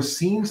 There were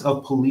scenes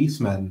of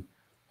policemen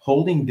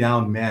holding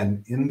down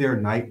men in their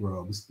night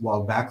robes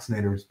while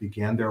vaccinators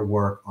began their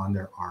work on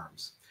their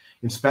arms.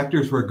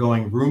 Inspectors were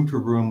going room to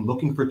room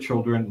looking for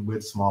children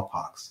with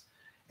smallpox.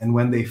 And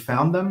when they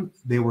found them,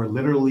 they were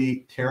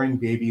literally tearing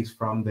babies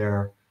from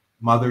their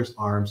mother's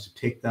arms to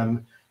take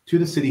them to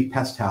the city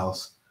pest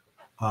house,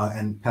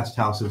 and pest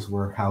houses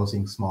were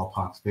housing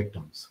smallpox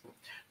victims.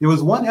 There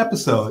was one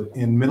episode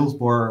in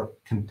Middlesboro,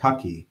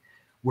 Kentucky,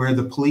 where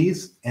the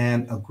police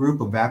and a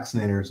group of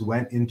vaccinators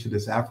went into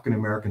this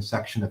African-American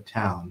section of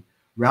town,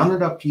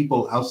 rounded up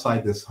people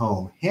outside this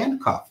home,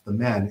 handcuffed the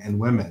men and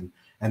women,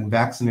 and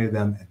vaccinated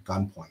them at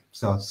gunpoint.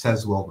 So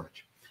says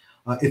Wilbridge.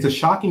 It's a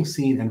shocking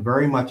scene and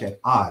very much at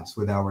odds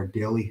with our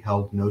daily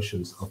held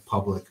notions of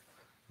public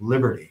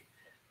liberty.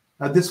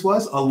 Now, this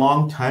was a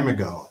long time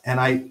ago, and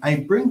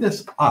I bring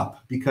this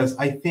up because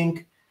I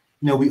think,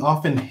 we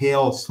often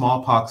hail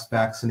smallpox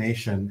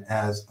vaccination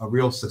as a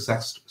real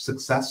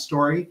success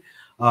story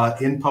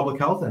in public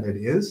health, and it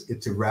is.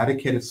 It's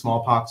eradicated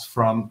smallpox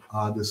from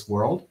this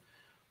world.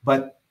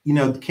 But,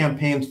 the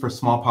campaigns for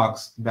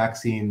smallpox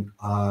vaccine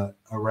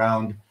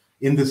around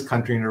in this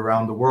country and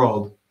around the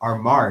world are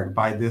marred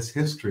by this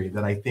history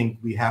that I think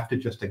we have to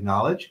just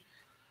acknowledge.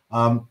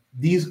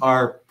 These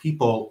are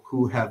people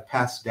who have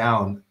passed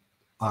down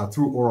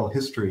through oral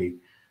history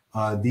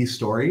these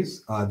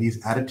stories,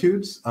 these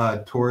attitudes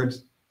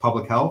towards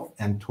public health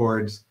and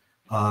towards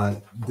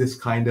these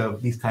kinds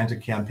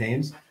of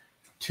campaigns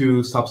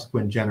to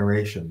subsequent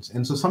generations.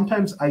 And so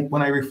sometimes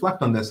when I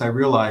reflect on this, I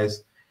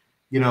realize,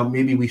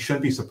 maybe we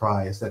shouldn't be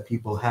surprised that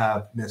people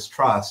have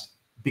mistrust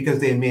because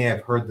they may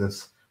have heard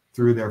this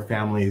through their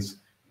families,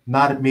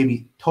 not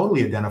maybe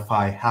totally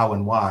identify how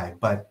and why,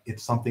 but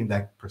it's something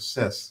that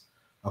persists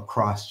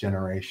across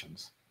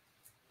generations.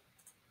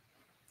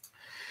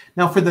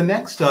 Now, for the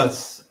next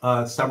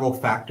several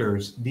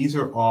factors, these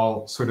are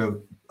all sort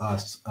of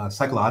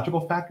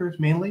psychological factors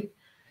mainly.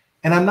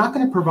 And I'm not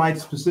going to provide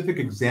specific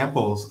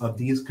examples of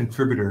these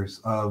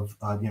contributors of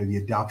the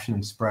adoption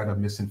and spread of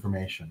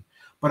misinformation.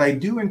 But I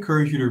do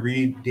encourage you to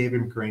read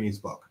David McRaney's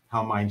book,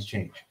 How Minds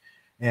Change.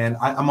 And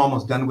I'm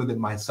almost done with it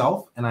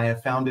myself, and I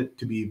have found it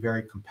to be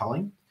very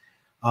compelling.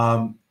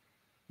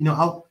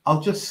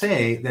 I'll just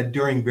say that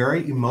during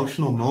very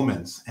emotional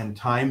moments and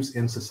times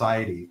in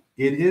society,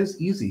 it is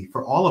easy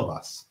for all of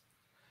us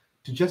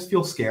to just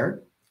feel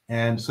scared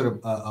and sort of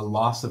a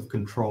loss of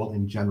control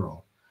in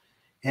general.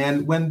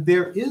 And when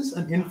there is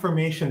an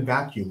information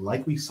vacuum,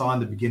 like we saw in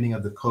the beginning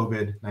of the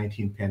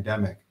COVID-19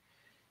 pandemic,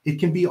 it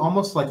can be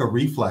almost like a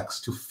reflex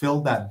to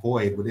fill that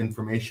void with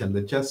information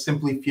that just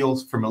simply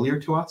feels familiar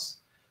to us.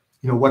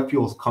 What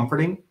feels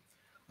comforting.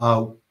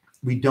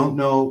 We don't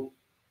know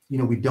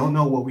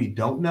what we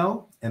don't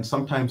know. and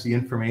sometimes the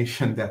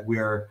information that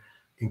we're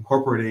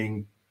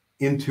incorporating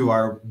into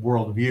our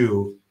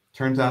worldview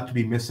turns out to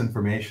be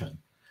misinformation.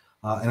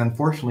 And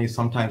unfortunately,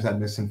 sometimes that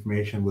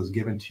misinformation was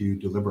given to you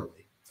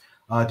deliberately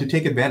to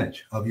take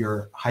advantage of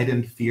your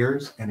heightened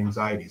fears and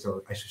anxieties,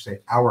 or I should say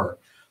our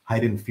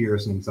heightened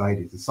fears and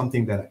anxieties. It's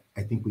something that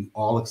I think we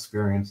all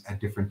experience at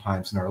different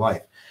times in our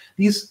life.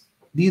 These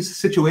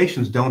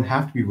situations don't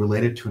have to be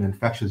related to an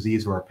infectious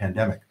disease or a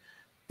pandemic.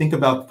 Think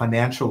about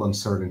financial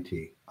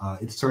uncertainty.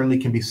 It certainly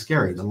can be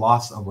scary, the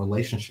loss of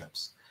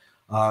relationships.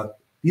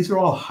 These are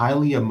all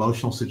highly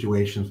emotional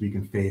situations we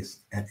can face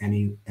at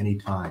any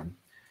time.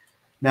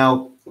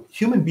 Now,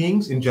 human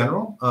beings in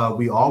general,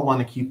 we all want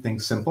to keep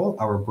things simple.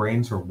 Our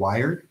brains are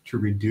wired to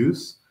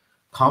reduce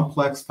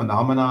complex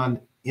phenomenon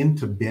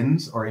into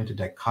bins or into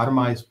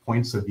dichotomized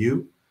points of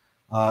view.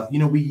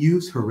 We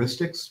use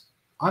heuristics,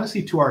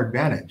 honestly, to our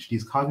advantage.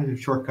 These cognitive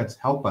shortcuts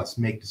help us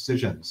make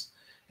decisions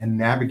and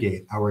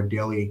navigate our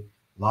daily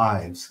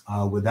lives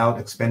without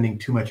expending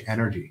too much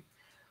energy.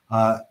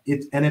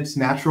 It's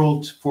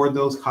natural for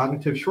those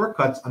cognitive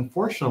shortcuts,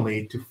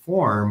 unfortunately, to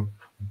form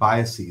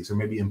biases or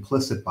maybe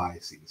implicit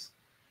biases.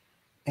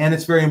 And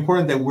it's very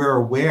important that we're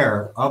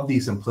aware of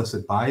these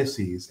implicit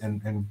biases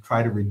and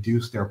try to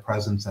reduce their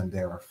presence and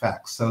their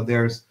effects. So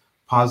there's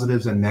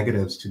positives and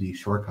negatives to these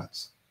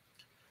shortcuts.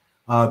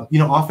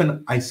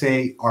 Often I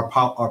say our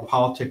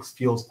politics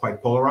feels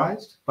quite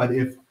polarized, but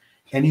if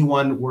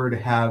anyone were to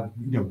have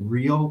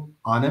real,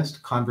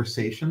 honest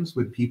conversations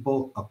with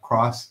people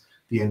across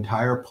the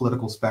entire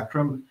political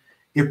spectrum,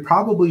 it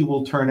probably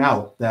will turn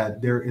out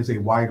that there is a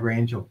wide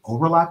range of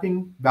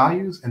overlapping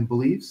values and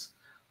beliefs,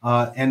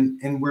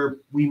 and where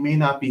we may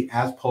not be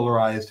as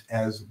polarized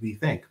as we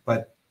think.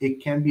 But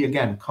it can be,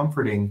 again,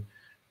 comforting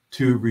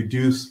to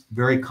reduce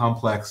very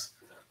complex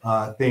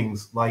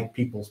things like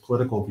people's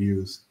political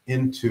views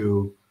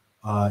into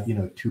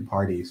two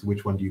parties.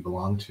 Which one do you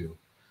belong to?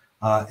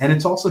 And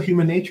it's also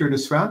human nature to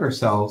surround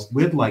ourselves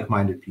with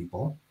like-minded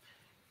people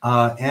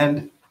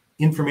and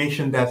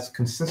information that's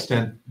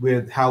consistent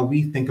with how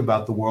we think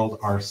about the world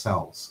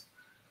ourselves.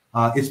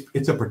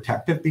 It's a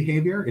protective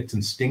behavior. It's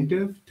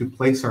instinctive to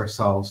place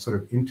ourselves sort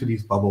of into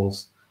these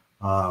bubbles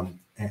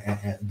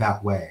that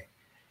way.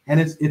 And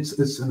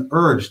it's an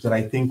urge that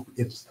I think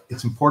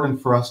it's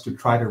important for us to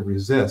try to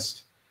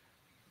resist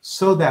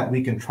so that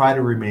we can try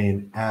to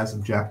remain as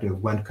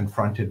objective when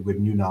confronted with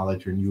new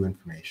knowledge or new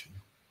information.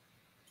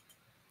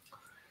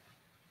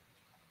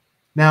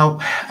 Now,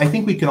 I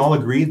think we can all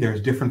agree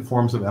there's different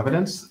forms of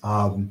evidence,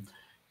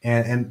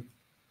 and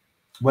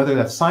whether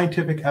that's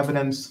scientific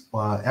evidence,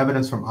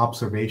 evidence from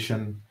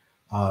observation,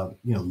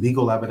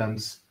 legal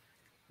evidence,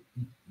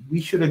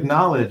 we should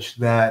acknowledge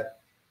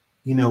that,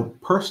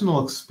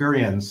 personal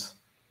experience,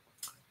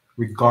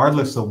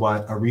 regardless of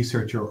what a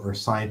researcher or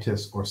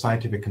scientist or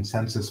scientific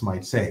consensus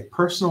might say,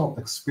 personal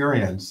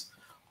experience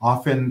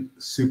often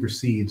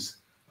supersedes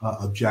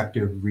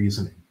objective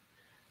reasoning.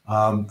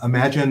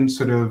 Imagine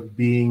sort of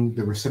being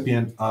the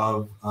recipient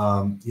of,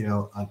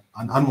 an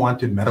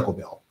unwanted medical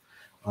bill.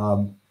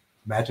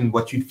 Imagine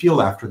what you'd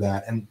feel after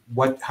that and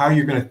how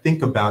you're going to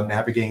think about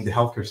navigating the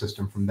healthcare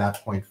system from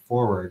that point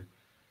forward.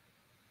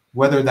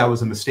 Whether that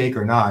was a mistake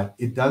or not,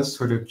 it does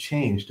sort of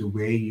change the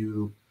way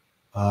you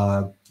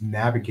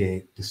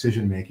navigate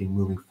decision-making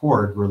moving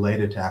forward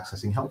related to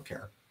accessing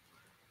healthcare.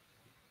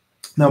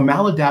 Now,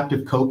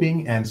 maladaptive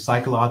coping and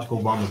psychological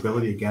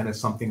vulnerability, again, is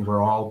something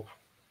we're all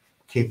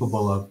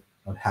capable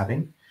of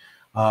having.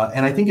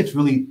 And I think it's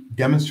really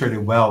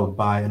demonstrated well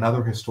by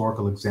another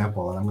historical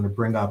example, and I'm going to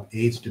bring up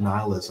AIDS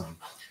denialism,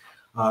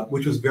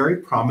 which was very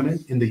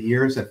prominent in the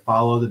years that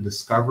followed the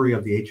discovery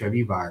of the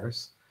HIV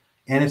virus,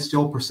 and it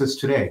still persists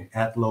today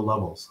at low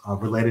levels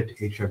related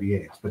to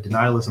HIV/AIDS. But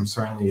denialism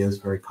certainly is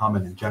very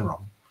common in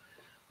general.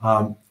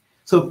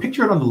 So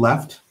pictured on the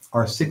left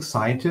are 6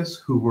 scientists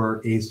who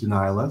were AIDS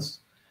denialists.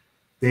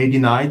 They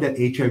denied that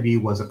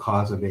HIV was a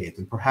cause of AIDS,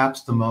 and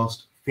perhaps the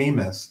most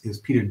famous is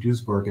Peter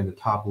Duesberg in the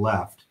top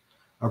left,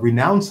 a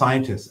renowned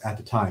scientist at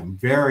the time,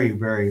 very,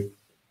 very,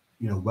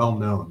 well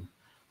known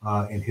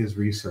in his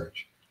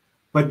research,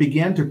 but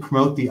began to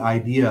promote the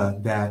idea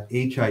that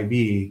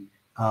HIV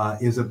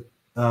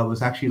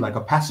was actually like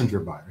a passenger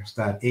virus,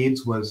 that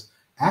AIDS was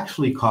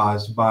actually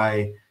caused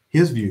by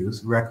his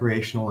views,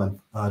 recreational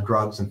and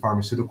drugs and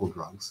pharmaceutical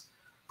drugs.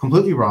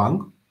 Completely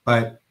wrong,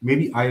 but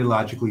maybe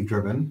ideologically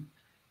driven.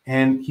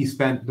 And he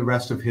spent the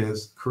rest of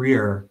his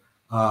career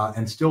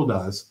and still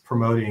does,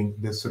 promoting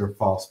this sort of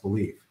false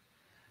belief.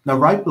 Now,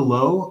 right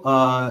below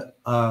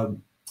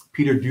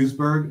Peter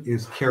Duesberg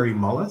is Kary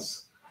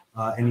Mullis,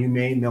 and you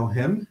may know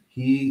him.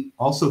 He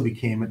also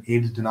became an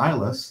AIDS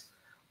denialist.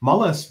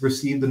 Mullis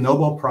received the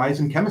Nobel Prize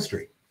in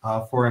Chemistry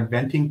for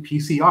inventing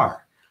PCR.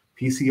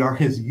 PCR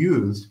is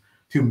used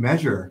to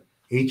measure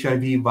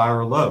HIV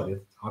viral load.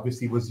 It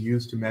obviously was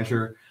used to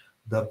measure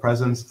the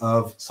presence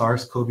of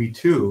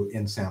SARS-CoV-2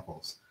 in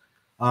samples.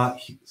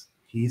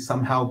 He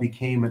somehow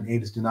became an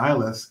AIDS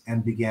denialist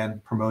and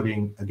began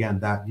promoting, again,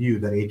 that view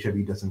that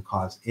HIV doesn't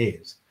cause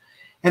AIDS.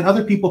 And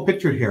other people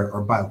pictured here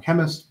are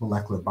biochemists,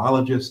 molecular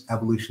biologists,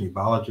 evolutionary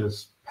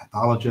biologists,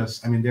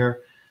 pathologists. I mean,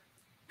 they're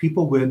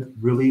people with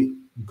really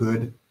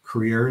good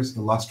careers,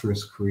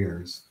 illustrious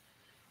careers.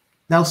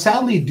 Now,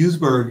 sadly,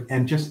 Duisberg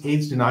and just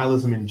AIDS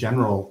denialism in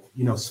general,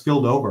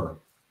 spilled over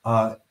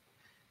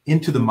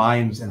into the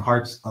minds and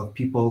hearts of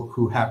people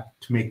who have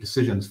to make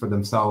decisions for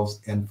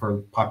themselves and for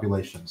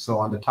population. So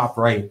on the top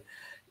right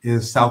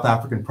is South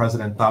African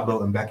President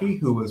Thabo Mbeki,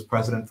 who was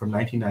president from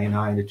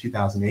 1999 to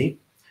 2008,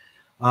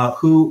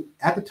 who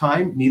at the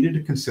time needed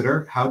to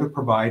consider how to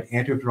provide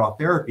antiretroviral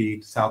therapy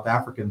to South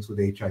Africans with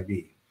HIV.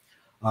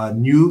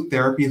 New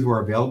therapies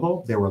were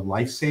available, they were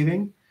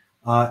life-saving,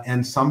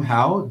 and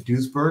somehow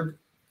Duisberg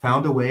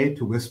found a way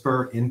to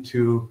whisper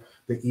into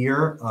the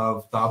ear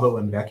of Thabo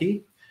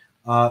Mbeki,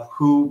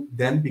 who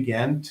then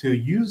began to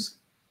use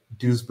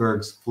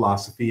Duisberg's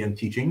philosophy and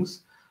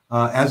teachings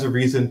as a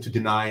reason to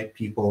deny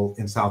people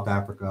in South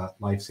Africa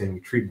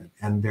life-saving treatment.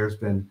 And there's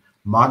been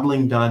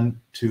modeling done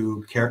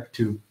to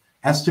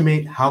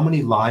estimate how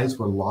many lives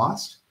were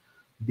lost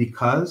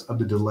because of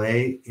the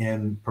delay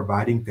in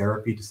providing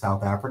therapy to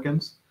South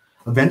Africans.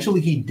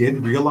 Eventually, he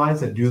did realize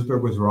that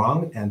Duisberg was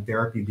wrong and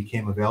therapy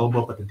became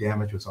available, but the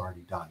damage was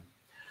already done.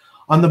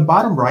 On the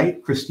bottom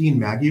right, Christine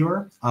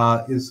Magyar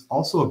is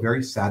also a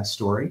very sad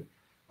story.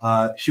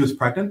 She was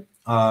pregnant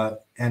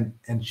and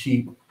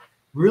she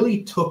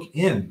really took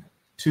in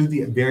to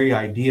the very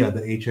idea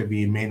that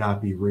HIV may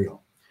not be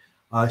real.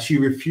 She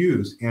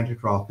refused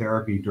antiretroviral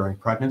therapy during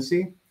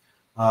pregnancy.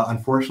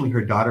 Unfortunately,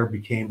 her daughter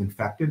became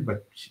infected,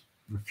 but she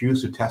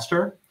refused to test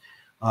her.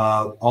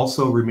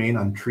 Also remained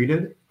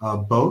untreated.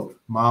 Both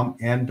mom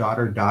and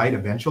daughter died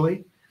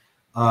eventually.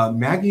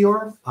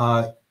 Magyar,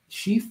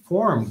 she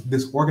formed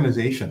this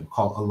organization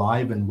called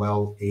Alive and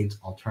Well AIDS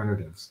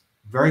Alternatives.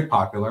 Very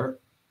popular,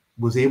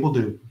 was able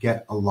to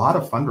get a lot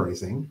of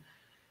fundraising.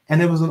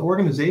 And it was an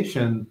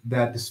organization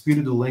that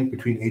disputed the link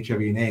between HIV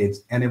and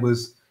AIDS. And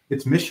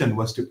its mission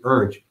was to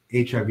urge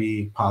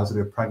HIV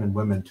positive pregnant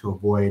women to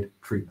avoid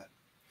treatment.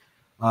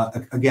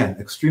 Again,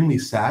 extremely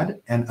sad,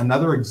 and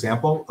another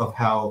example of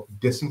how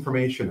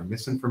disinformation or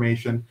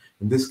misinformation,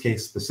 in this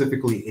case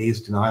specifically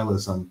AIDS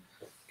denialism,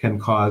 can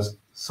cause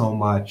so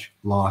much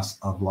loss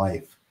of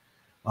life.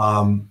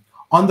 On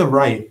the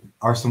right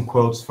are some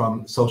quotes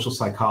from social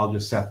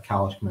psychologist Seth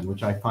Kalichman,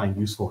 which I find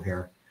useful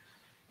here.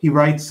 He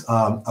writes,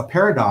 a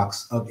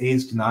paradox of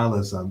AIDS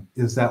denialism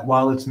is that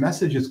while its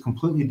message is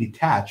completely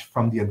detached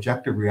from the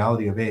objective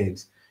reality of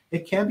AIDS,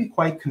 it can be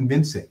quite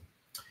convincing.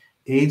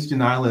 AIDS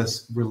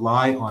denialists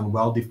rely on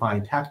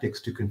well-defined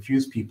tactics to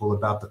confuse people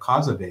about the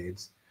cause of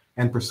AIDS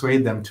and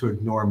persuade them to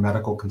ignore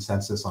medical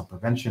consensus on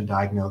prevention,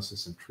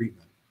 diagnosis, and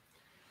treatment.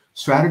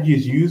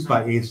 Strategies used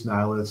by AIDS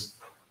denialists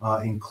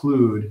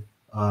include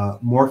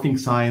morphing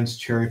science,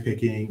 cherry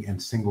picking,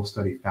 and single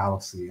study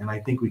fallacy. And I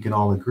think we can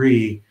all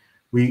agree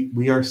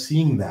we are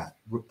seeing that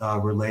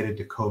related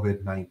to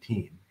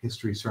COVID-19.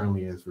 History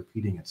certainly is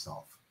repeating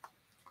itself.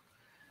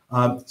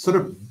 Sort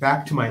of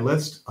back to my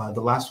list, the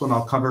last one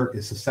I'll cover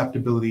is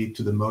susceptibility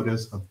to the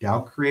motives of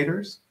doubt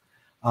creators.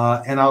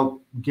 And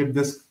I'll give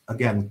this,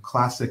 again,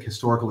 classic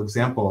historical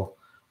example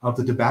of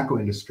the tobacco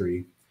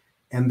industry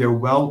and their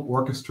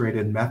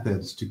well-orchestrated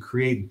methods to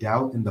create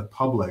doubt in the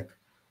public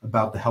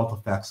about the health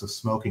effects of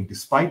smoking,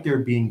 despite there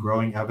being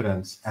growing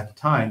evidence at the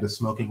time that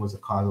smoking was a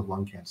cause of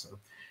lung cancer.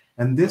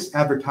 And this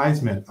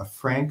advertisement, a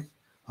frank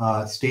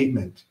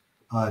statement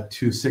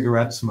to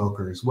cigarette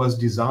smokers, was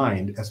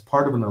designed as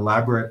part of an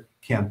elaborate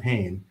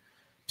campaign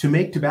to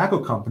make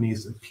tobacco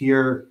companies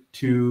appear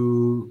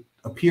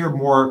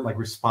more like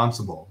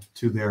responsible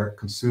to their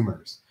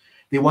consumers.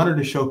 They wanted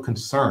to show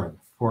concern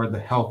for the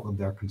health of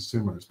their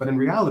consumers, but in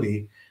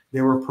reality,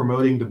 they were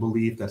promoting the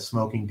belief that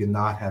smoking did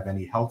not have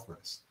any health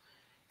risks.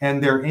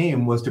 And their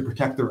aim was to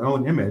protect their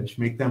own image,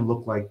 make them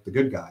look like the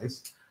good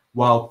guys,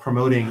 while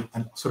promoting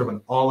sort of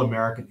an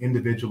all-American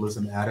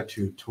individualism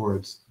attitude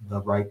towards the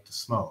right to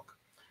smoke.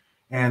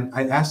 And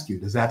I ask you,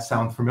 does that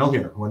sound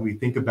familiar when we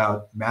think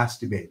about mass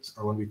debates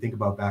or when we think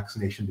about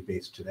vaccination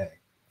debates today?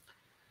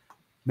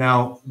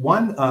 Now,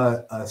 one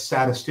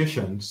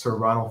statistician, Sir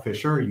Ronald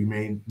Fisher, you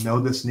may know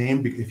this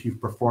name if you've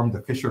performed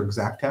the Fisher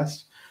exact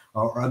test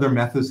or other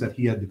methods that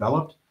he had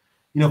developed,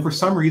 for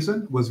some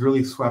reason was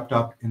really swept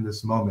up in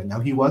this moment. Now,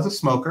 he was a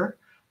smoker,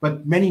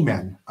 but many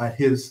men of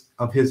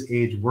his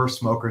age were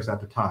smokers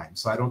at the time.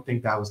 So I don't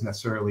think that was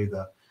necessarily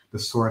the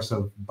source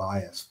of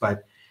bias,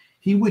 but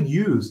he would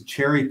use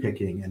cherry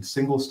picking and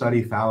single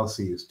study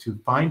fallacies to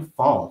find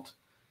fault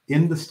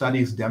in the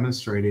studies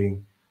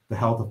demonstrating the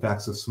health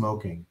effects of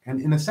smoking.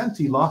 And in a sense,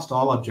 he lost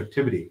all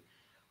objectivity.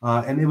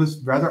 And it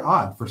was rather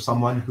odd for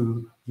someone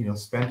who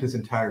spent his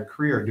entire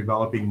career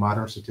developing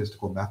modern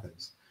statistical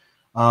methods.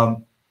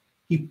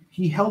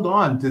 He held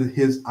on to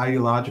his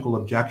ideological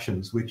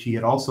objections, which he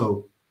had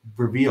also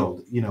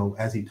revealed,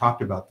 as he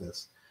talked about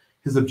this,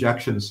 his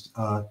objections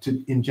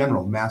to, in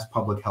general, mass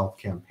public health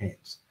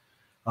campaigns.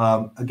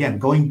 Again,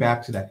 going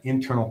back to that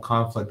internal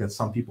conflict that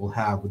some people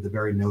have with the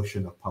very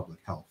notion of public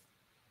health.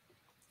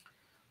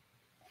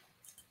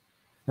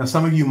 Now,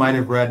 some of you might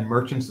have read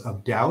Merchants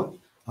of Doubt,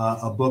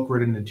 a book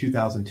written in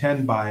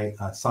 2010 by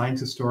science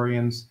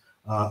historians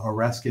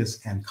Oreskes,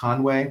 and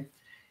Conway.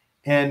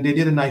 And they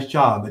did a nice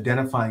job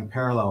identifying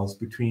parallels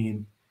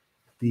between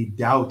the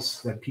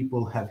doubts that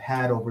people have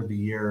had over the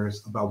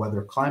years about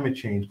whether climate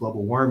change,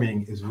 global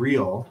warming is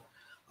real,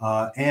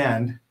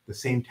 and the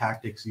same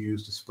tactics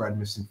used to spread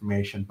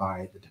misinformation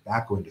by the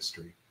tobacco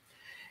industry.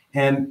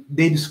 And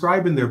they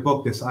describe in their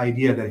book this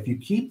idea that if you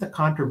keep the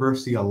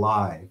controversy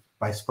alive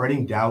by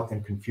spreading doubt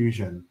and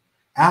confusion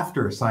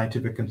after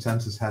scientific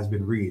consensus has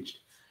been reached,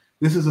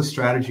 this is a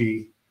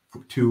strategy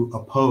to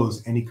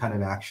oppose any kind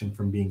of action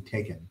from being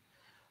taken.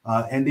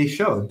 And they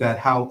showed that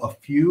how a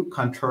few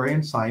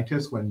contrarian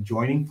scientists, when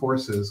joining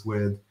forces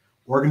with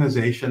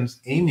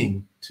organizations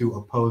aiming to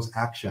oppose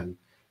action,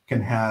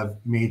 can have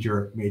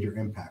major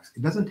impacts.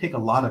 It doesn't take a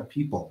lot of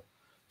people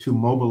to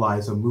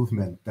mobilize a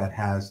movement that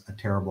has a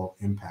terrible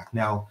impact.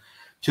 Now,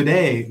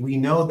 today, we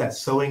know that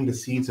sowing the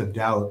seeds of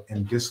doubt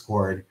and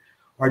discord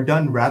are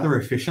done rather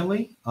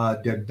efficiently.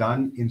 They're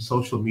done in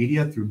social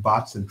media through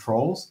bots and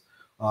trolls.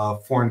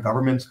 Foreign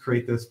governments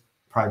create this,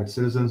 private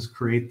citizens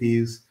create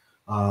these.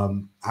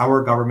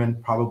 Our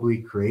government probably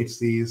creates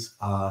these.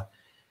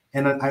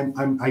 And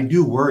I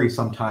do worry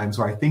sometimes,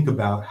 or I think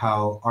about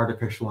how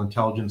artificial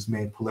intelligence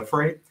may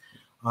proliferate.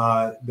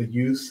 The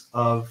use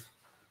of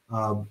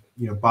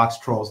bots,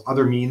 trolls,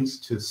 other means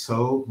to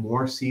sow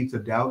more seeds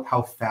of doubt,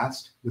 how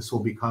fast this will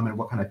become and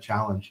what kind of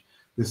challenge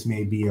this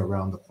may be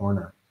around the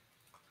corner.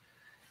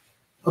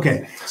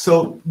 Okay,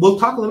 so we'll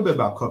talk a little bit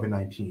about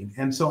COVID-19.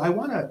 And so I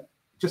want to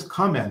just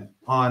comment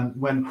on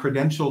when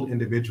credentialed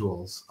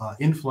individuals,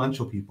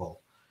 influential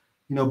people,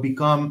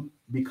 become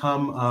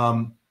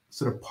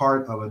sort of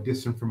part of a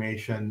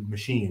disinformation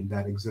machine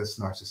that exists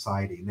in our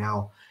society.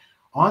 Now,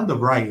 on the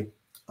right,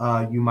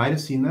 you might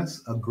have seen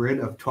this, a grid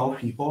of 12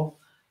 people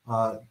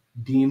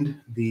deemed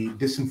the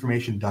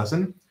Disinformation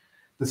Dozen.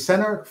 The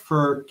Center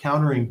for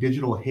Countering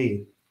Digital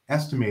Hate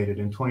estimated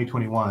in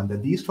 2021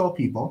 that these 12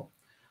 people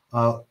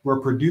were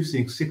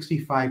producing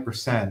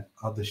 65%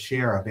 of the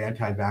share of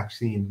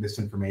anti-vaccine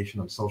misinformation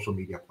on social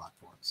media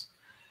platforms.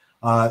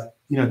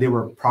 They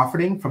were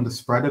profiting from the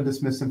spread of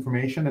this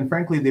misinformation, and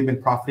frankly, they've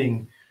been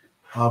profiting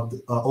off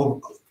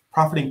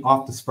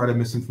the spread of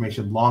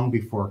misinformation long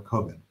before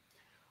COVID.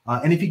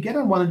 And if you get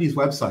on one of these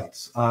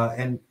websites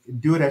and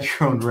do it at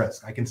your own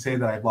risk, I can say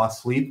that I've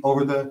lost sleep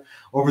over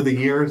the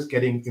years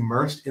getting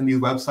immersed in these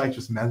websites,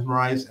 just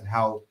mesmerized at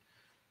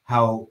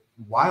how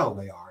wild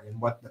they are and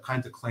what the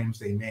kinds of claims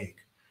they make.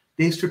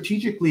 They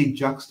strategically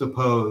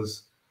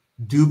juxtapose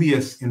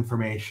dubious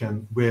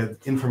information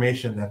with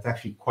information that's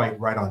actually quite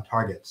right on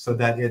target, so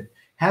that it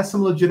has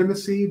some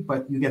legitimacy,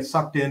 but you get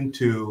sucked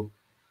into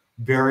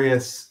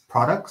various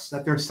products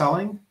that they're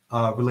selling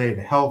related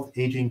to health,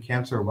 aging,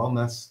 cancer,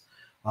 wellness,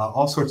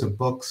 all sorts of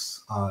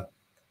books,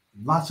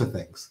 lots of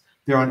things.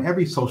 They're on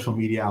every social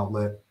media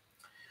outlet.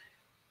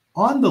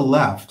 On the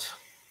left,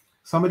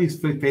 some of these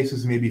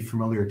faces may be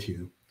familiar to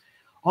you.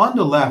 On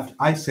the left,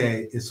 I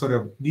say, is sort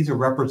of, these are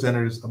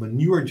representatives of a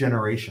newer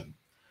generation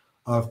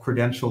of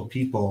credentialed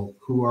people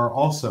who are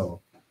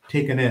also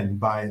taken in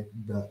by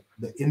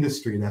the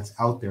industry that's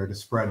out there to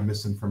spread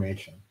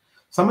misinformation.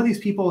 Some of these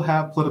people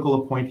have political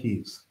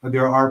appointees.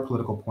 There are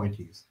political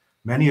appointees.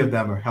 Many of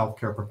them are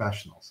healthcare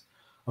professionals.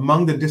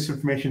 Among the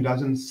Disinformation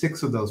Dozen,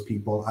 6 of those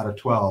people out of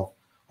 12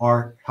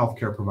 are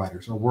healthcare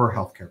providers or were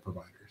healthcare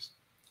providers.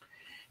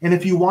 And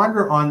if you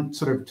wander on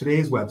sort of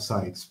today's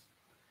websites,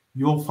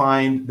 you'll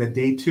find that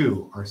they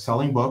too are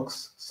selling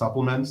books,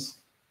 supplements,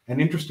 and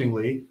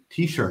interestingly,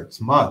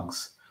 t-shirts,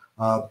 mugs,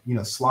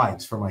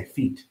 slides for my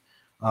feet.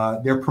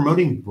 They're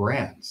promoting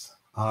brands.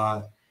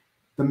 The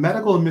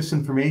medical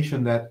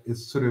misinformation that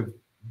is sort of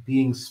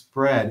being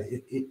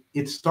spread,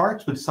 it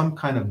starts with some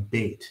kind of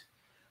bait.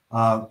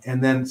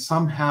 And then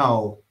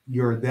somehow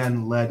you're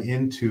then led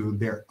into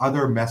their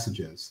other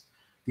messages.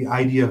 The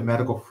idea of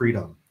medical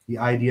freedom, the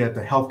idea that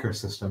the healthcare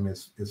system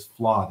is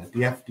flawed, that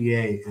the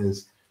FDA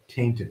is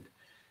tainted.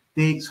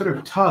 They sort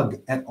of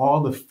tug at all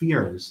the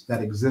fears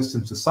that exist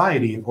in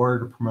society in order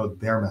to promote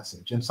their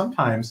message. And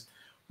sometimes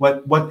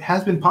what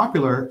has been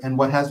popular and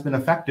what has been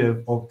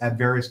effective at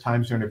various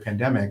times during the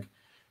pandemic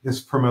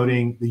is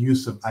promoting the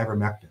use of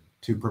ivermectin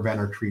to prevent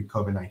or treat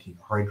COVID-19,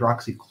 or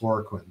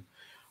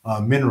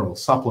hydroxychloroquine,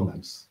 minerals,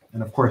 supplements.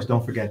 And of course,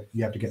 don't forget,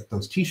 you have to get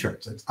those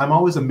t-shirts. I'm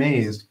always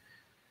amazed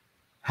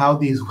how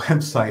these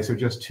websites are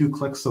just 2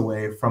 clicks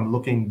away from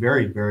looking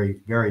very,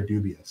 very, very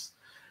dubious.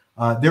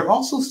 They're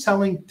also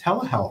selling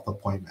telehealth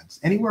appointments,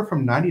 anywhere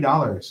from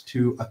 $90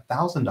 to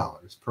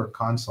 $1,000 per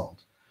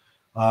consult.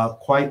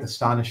 Quite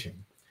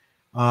astonishing.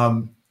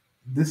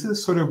 This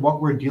is sort of what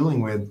we're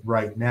dealing with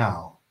right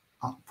now.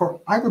 For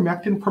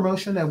ivermectin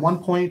promotion, at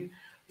one point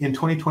in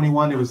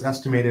 2021, it was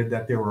estimated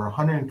that there were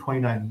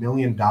 $129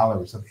 million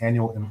of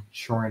annual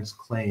insurance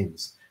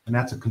claims, and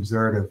that's a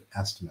conservative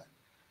estimate.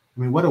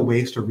 I mean, what a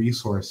waste of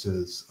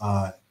resources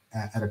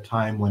at a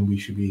time when we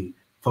should be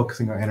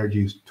focusing our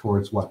energies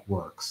towards what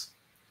works.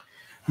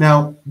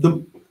 Now,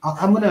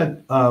 I'm going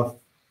to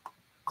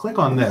click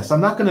on this.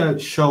 I'm not going to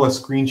show a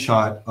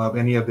screenshot of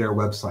any of their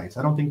websites.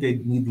 I don't think they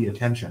need the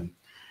attention.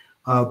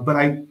 But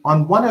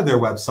on one of their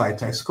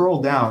websites, I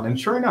scroll down, and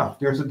sure enough,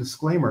 there's a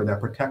disclaimer that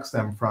protects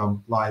them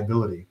from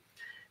liability.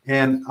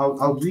 And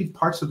I'll read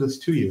parts of this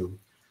to you.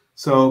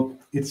 So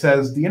it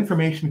says, the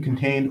information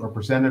contained or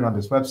presented on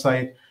this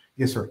website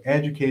is for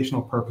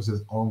educational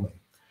purposes only.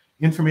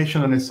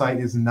 Information on this site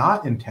is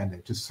not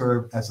intended to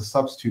serve as a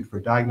substitute for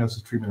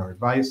diagnosis, treatment, or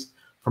advice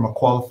from a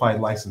qualified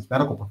licensed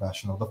medical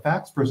professional. The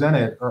facts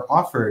presented are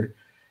offered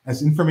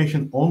as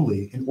information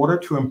only in order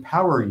to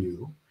empower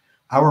you.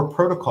 Our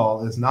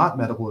protocol is not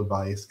medical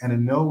advice, and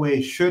in no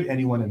way should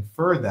anyone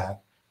infer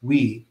that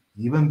we,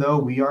 even though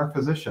we are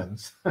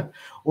physicians,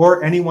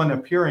 or anyone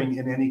appearing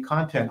in any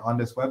content on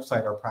this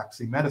website are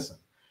practicing medicine.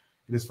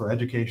 It is for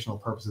educational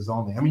purposes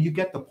only. I mean, you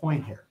get the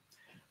point here.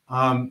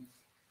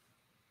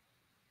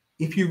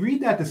 If you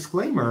read that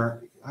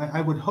disclaimer,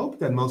 I would hope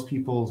that most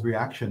people's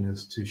reaction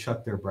is to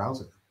shut their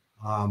browser.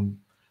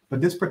 But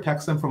this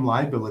protects them from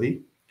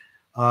liability.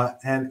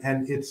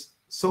 And it's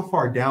so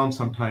far down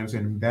sometimes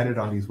and embedded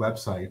on these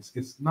websites,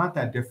 it's not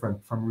that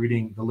different from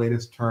reading the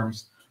latest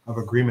terms of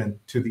agreement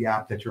to the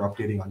app that you're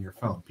updating on your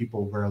phone.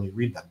 People rarely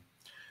read them.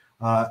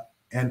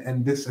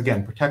 And this,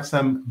 again, protects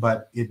them,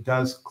 but it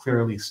does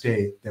clearly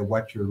state that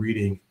what you're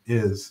reading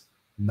is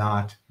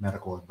not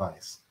medical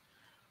advice.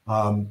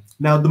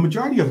 Now, the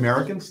majority of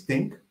Americans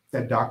think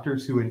that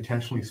doctors who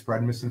intentionally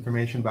spread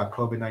misinformation about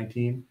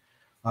COVID-19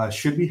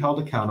 should be held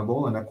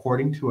accountable. And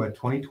according to a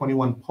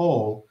 2021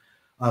 poll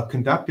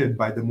conducted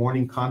by the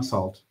Morning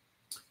Consult,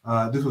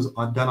 this was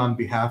done on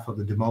behalf of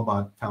the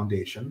DeMobant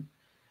Foundation,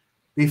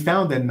 they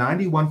found that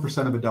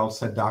 91% of adults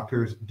said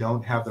doctors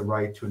don't have the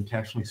right to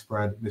intentionally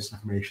spread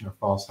misinformation or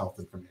false health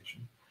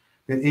information.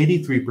 That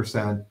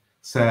 83%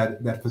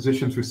 said that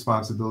physicians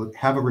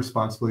have a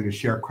responsibility to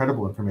share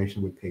credible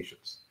information with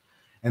patients,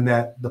 and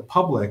that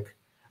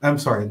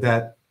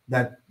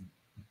that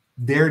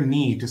their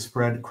need to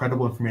spread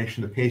credible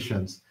information to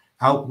patients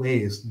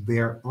outweighs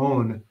their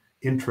own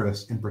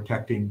interest in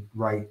protecting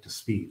right to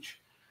speech.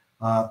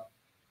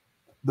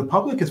 The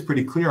public is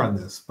pretty clear on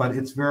this, but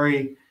it's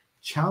very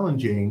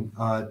challenging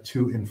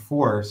to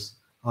enforce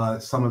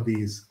some of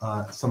these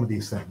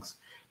things.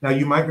 Now,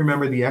 you might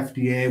remember the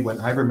FDA, when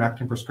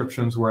ivermectin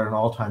prescriptions were at an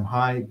all-time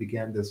high,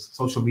 began this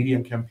social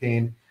media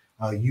campaign,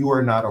 "You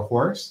Are Not a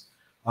Horse."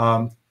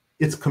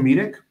 It's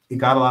comedic. It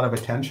got a lot of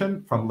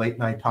attention from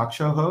late-night talk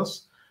show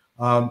hosts.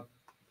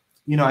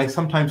 I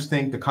sometimes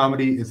think the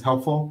comedy is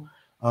helpful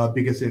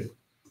because it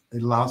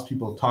allows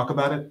people to talk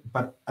about it,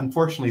 but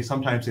unfortunately,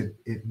 sometimes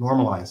it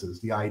normalizes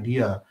the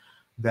idea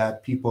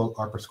that people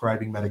are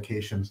prescribing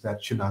medications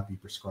that should not be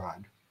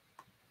prescribed.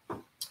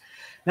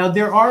 Now,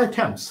 there are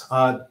attempts.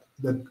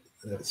 The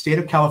state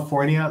of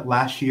California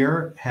last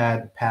year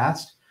had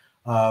passed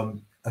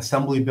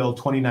Assembly Bill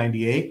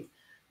 2098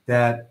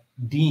 that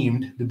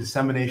deemed the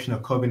dissemination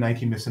of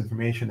COVID-19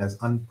 misinformation as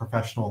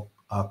unprofessional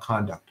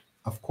conduct.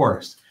 Of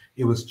course,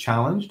 it was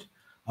challenged.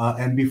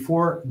 And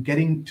before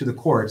getting to the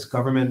courts,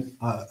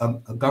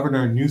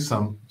 Governor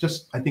Newsom,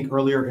 just I think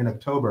earlier in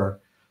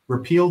October,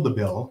 repealed the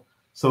bill,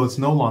 so it's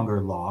no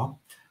longer law.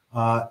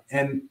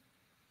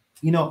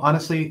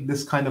 Honestly,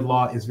 this kind of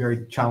law is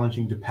very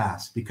challenging to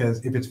pass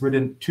because if it's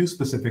written too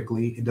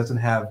specifically, it doesn't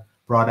have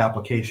broad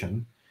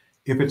application.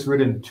 If it's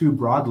written too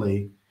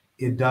broadly,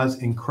 it does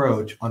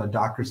encroach on a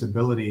doctor's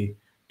ability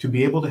to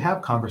be able to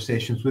have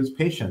conversations with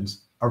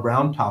patients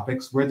around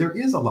topics where there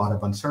is a lot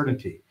of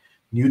uncertainty.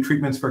 New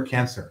treatments for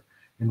cancer,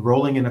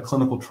 enrolling in a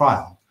clinical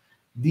trial.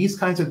 These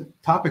kinds of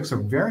topics are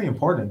very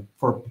important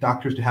for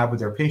doctors to have with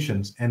their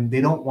patients, and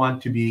they don't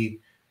want to be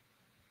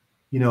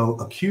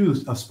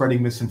accused of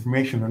spreading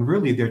misinformation when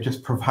really they're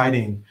just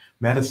providing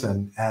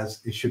medicine as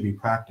it should be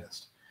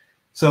practiced.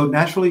 So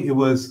naturally it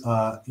was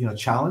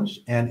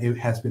challenged, and it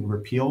has been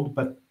repealed.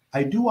 But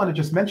I do want to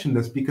just mention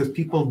this because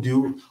people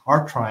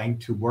are trying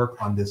to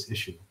work on this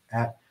issue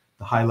at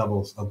the high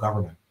levels of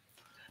government.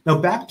 Now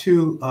back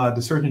to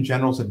the Surgeon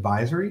General's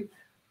advisory.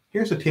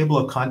 Here's a table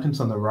of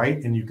contents on the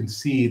right, and you can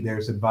see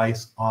there's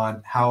advice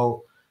on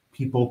how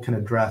people can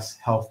address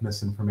health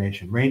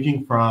misinformation,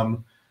 ranging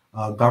from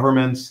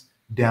governments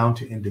down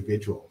to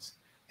individuals.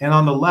 And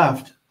on the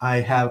left, I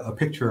have a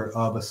picture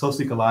of a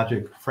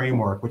sociologic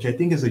framework, which I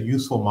think is a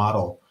useful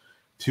model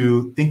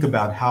to think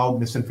about how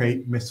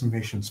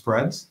misinformation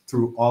spreads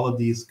through all of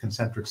these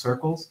concentric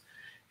circles,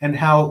 and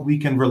how we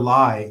can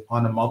rely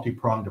on a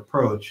multi-pronged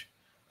approach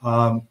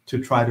to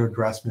try to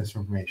address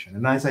misinformation.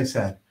 And as I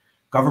said,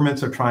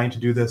 governments are trying to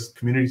do this,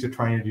 communities are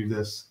trying to do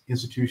this,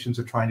 institutions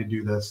are trying to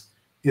do this.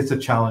 It's a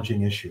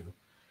challenging issue.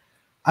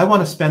 I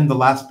want to spend the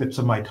last bits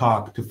of my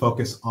talk to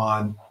focus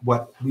on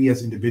what we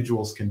as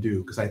individuals can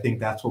do, because I think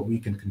that's what we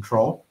can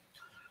control.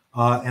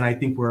 And I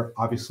think we're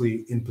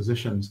obviously in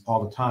positions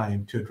all the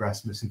time to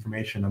address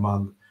misinformation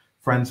among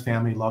friends,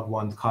 family, loved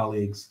ones,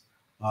 colleagues,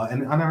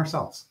 and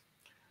ourselves.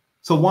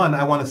 So one,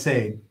 I want to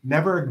say,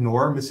 never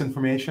ignore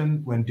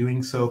misinformation when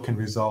doing so can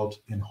result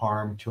in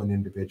harm to an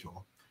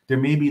individual. There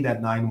may be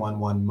that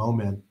 911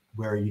 moment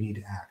where you need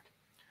to act.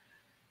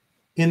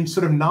 In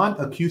sort of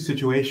non-acute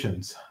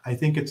situations, I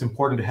think it's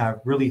important to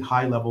have really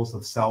high levels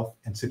of self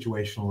and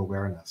situational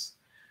awareness.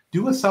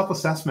 do a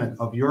self-assessment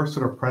of your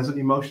sort of present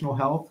emotional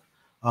health.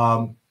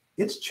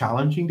 It's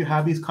challenging to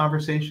have these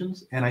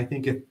conversations. And I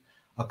think if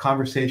a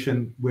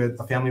conversation with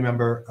a family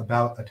member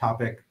about a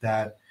topic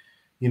that,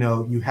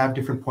 you have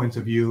different points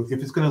of view,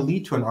 if it's going to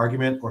lead to an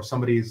argument or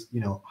somebody's,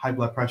 high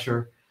blood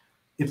pressure,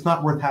 it's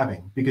not worth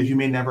having, because you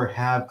may never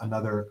have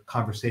another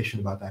conversation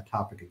about that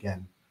topic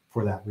again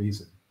for that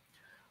reason.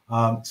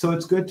 So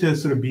it's good to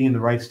sort of be in the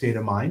right state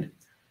of mind.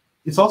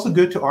 It's also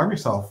good to arm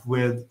yourself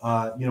with,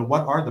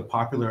 what are the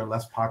popular and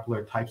less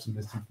popular types of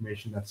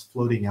misinformation that's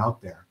floating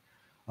out there.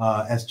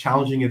 As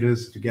challenging it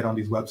is to get on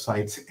these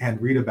websites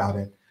and read about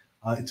it,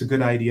 it's a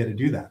good idea to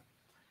do that.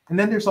 And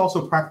then there's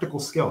also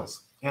practical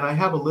skills. And I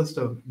have a list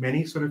of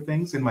many sort of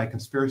things in my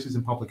Conspiracies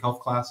in Public Health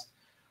class.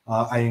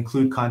 I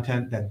include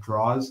content that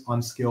draws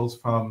on skills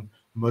from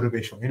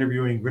motivational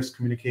interviewing, risk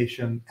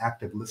communication,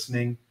 active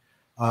listening,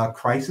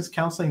 crisis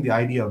counseling. The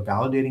idea of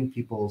validating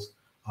people's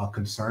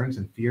concerns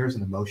and fears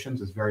and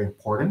emotions is very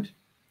important.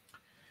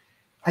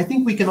 I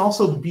think we can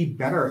also be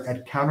better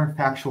at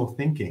counterfactual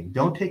thinking.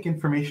 Don't take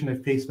information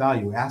at face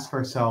value. Ask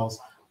ourselves,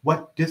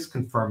 what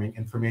disconfirming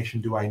information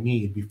do I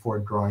need before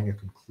drawing a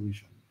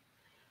conclusion?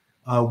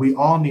 We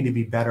all need to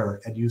be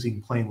better at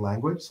using plain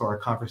language so our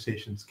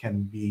conversations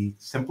can be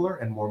simpler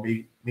and more,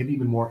 maybe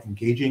even more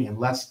engaging and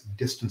less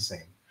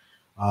distancing.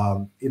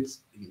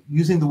 It's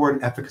using the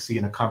word efficacy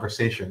in a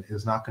conversation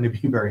is not going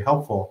to be very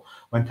helpful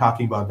when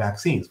talking about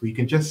vaccines. We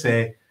can just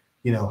say,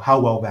 how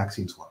well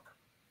vaccines work.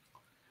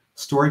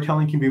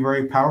 Storytelling can be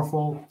very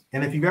powerful.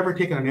 And if you've ever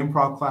taken an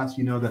improv class,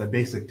 you know that a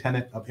basic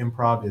tenet of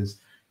improv is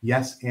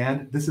yes,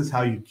 and this is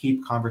how you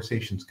keep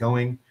conversations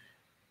going.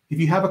 If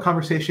you have a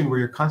conversation where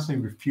you're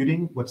constantly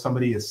refuting what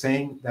somebody is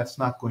saying, that's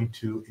not going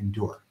to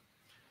endure.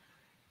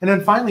 And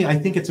then finally, I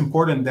think it's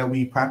important that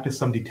we practice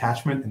some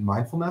detachment and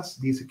mindfulness.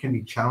 These can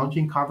be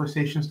challenging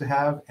conversations to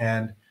have,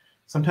 and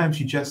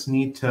sometimes you just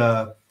need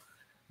to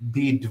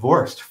be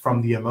divorced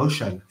from the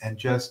emotion and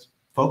just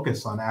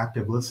focus on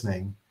active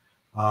listening,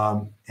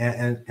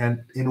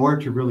 and in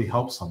order to really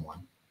help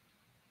someone.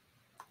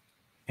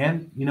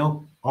 And,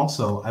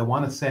 also, I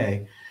want to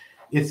say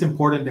it's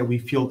important that we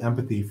feel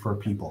empathy for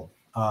people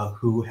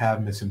who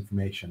have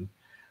misinformation,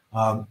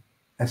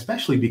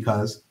 especially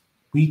because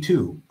we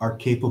too are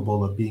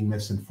capable of being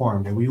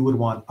misinformed, and we would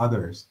want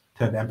others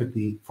to have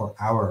empathy for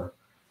our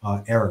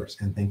errors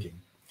in thinking.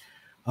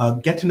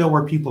 Get to know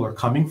where people are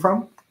coming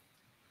from.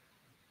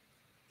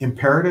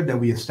 Imperative that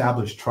we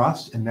establish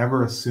trust and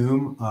never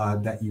assume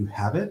that you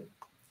have it.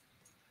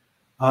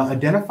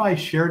 Identify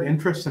shared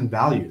interests and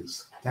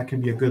values. That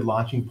can be a good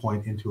launching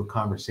point into a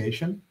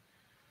conversation.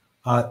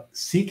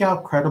 Seek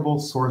out credible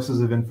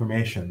sources of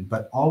information,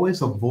 but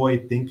always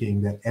avoid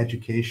thinking that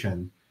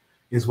education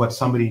is what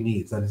somebody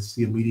needs, that it's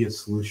the immediate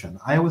solution.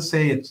 I always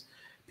say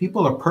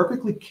people are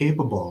perfectly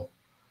capable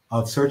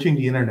of searching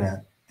the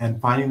internet and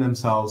finding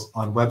themselves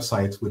on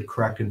websites with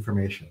correct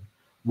information.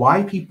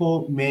 Why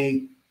people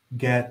may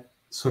get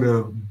sort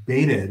of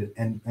baited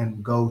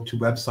and go to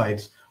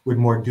websites with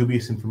more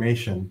dubious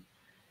information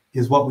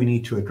is what we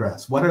need to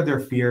address. What are their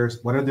fears?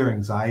 What are their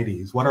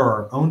anxieties? What are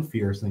our own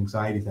fears and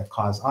anxieties that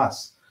cause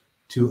us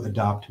to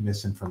adopt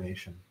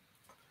misinformation?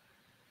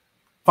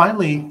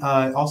 Finally,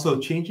 also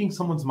changing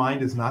someone's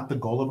mind is not the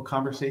goal of a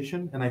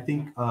conversation. And I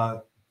think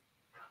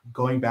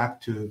going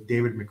back to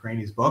David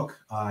McRaney's book,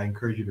 I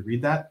encourage you to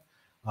read that.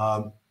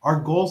 Our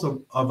goals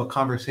of a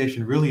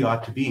conversation really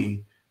ought to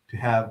be to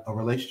have a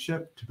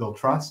relationship, to build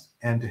trust,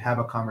 and to have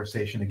a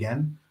conversation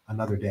again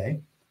another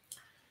day.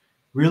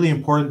 Really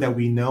important that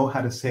we know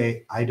how to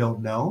say, I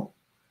don't know.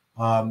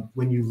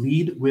 When you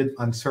lead with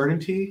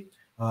uncertainty,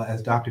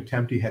 as Dr.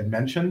 Tempe had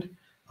mentioned,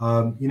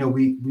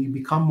 we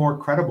become more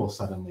credible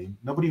suddenly.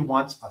 Nobody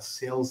wants a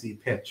salesy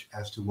pitch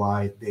as to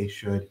why they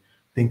should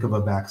think of a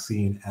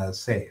vaccine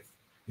as safe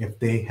if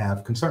they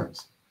have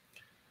concerns.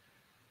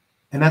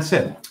 And that's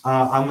it.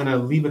 I'm going to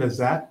leave it as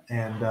that.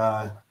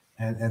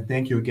 And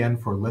thank you again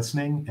for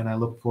listening. And I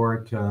look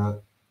forward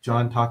to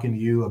John talking to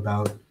you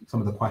about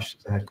some of the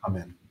questions that had come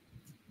in.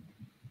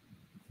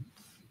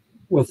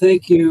 Well,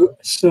 thank you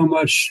so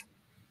much,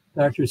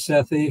 Dr.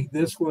 Sethi.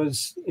 This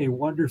was a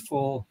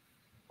wonderful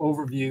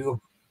overview.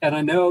 And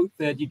I know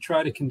that you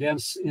try to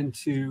condense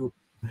into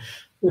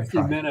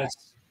 50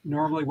 minutes,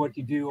 normally what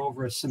you do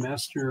over a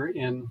semester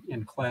in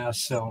class.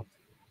 So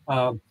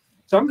I'm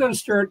going to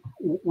start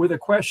with a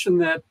question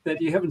that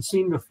you haven't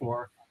seen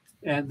before.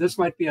 And this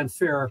might be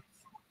unfair,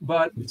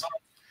 but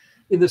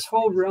in this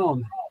whole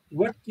realm,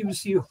 what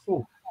gives you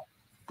hope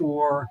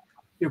for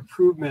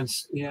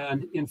improvements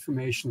in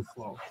information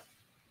flow?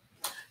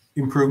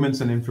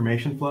 Improvements in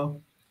information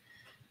flow?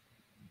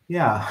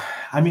 Yeah,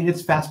 I mean,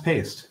 it's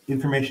fast-paced.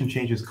 Information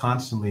changes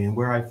constantly, and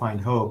where I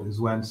find hope is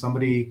when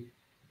somebody,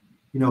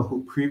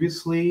 who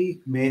previously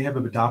may have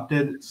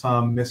adopted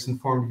some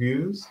misinformed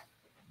views,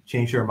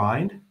 change their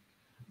mind.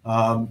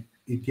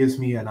 It gives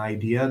me an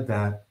idea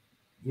that,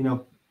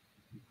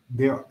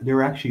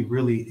 there actually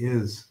really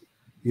is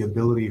the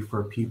ability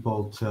for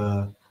people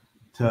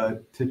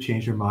to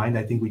change their mind.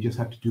 I think we just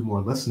have to do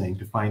more listening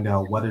to find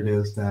out what it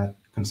is that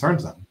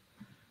concerns them.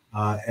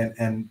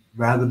 and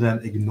rather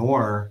than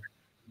ignore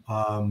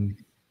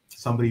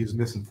somebody who's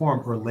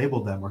misinformed or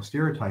label them or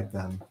stereotype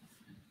them,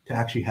 to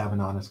actually have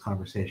an honest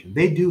conversation.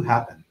 They do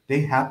happen.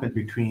 They happen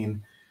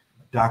between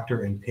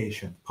doctor and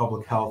patient,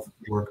 public health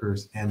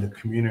workers, and the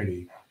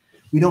community.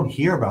 We don't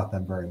hear about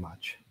them very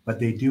much, but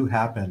they do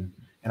happen.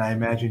 And I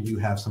imagine you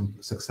have some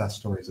success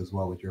stories as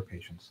well with your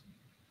patients.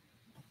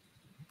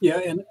 Yeah,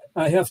 and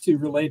I have to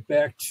relate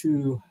back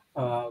to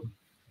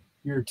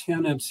your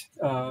tenant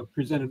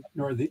presented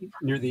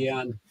near the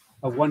end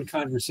of one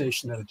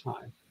conversation at a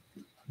time.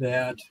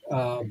 That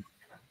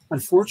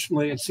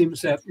unfortunately, it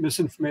seems that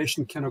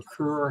misinformation can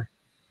occur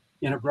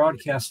in a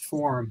broadcast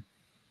form,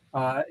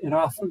 and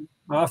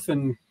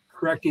often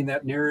correcting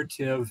that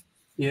narrative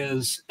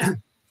is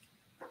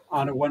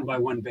on a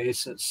one-by-one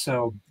basis.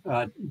 So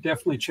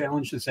definitely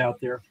challenges out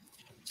there.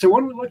 So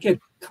when we look at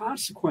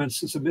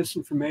consequences of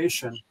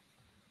misinformation,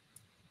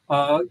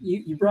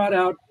 you brought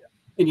out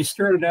and you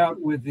started out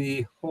with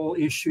the whole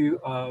issue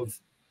of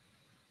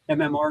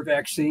MMR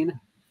vaccine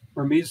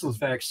or measles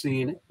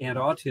vaccine and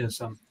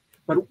autism.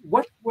 But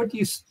what do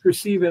you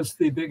perceive as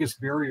the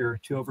biggest barrier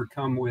to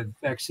overcome with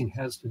vaccine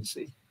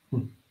hesitancy?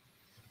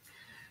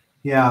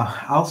 Yeah,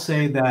 I'll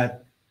say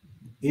that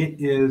it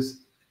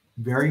is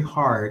very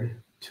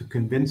hard to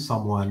convince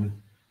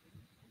someone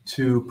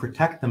to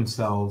protect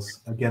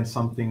themselves against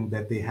something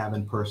that they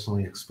haven't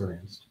personally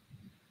experienced.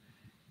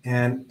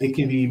 And it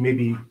can be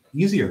maybe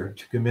easier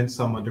to convince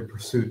someone to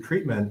pursue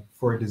treatment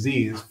for a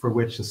disease for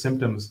which the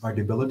symptoms are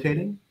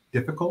debilitating,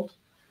 difficult,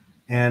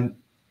 and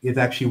it's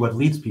actually what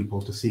leads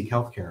people to seek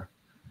healthcare.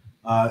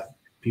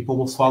 People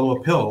will swallow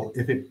a pill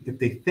if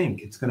they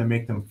think it's going to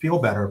make them feel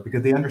better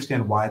because they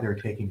understand why they're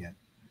taking it.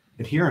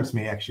 Adherence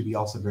may actually be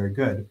also very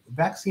good.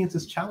 Vaccines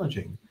is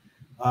challenging.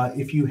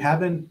 If we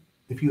haven't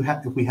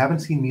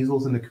seen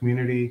measles in the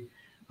community,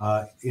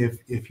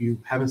 if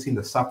you haven't seen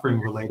the suffering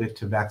related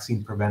to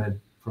vaccine preventative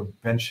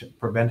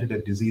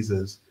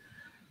diseases,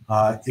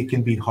 it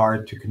can be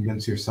hard to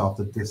convince yourself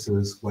that this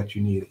is what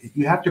you need.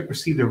 You have to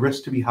perceive the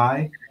risk to be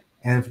high,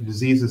 and if the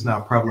disease is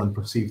not prevalent,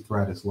 perceived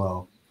threat is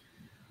low.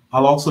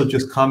 I'll also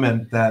just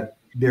comment that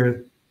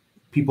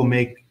people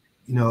make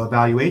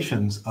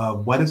evaluations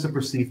of what is the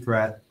perceived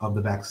threat of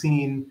the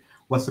vaccine,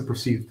 what's the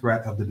perceived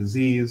threat of the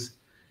disease,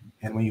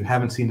 and when you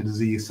haven't seen the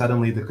disease,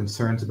 suddenly the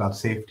concerns about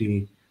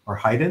safety are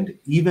heightened,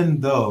 even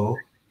though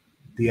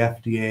the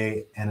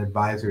FDA and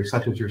advisors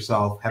such as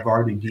yourself have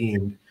already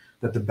deemed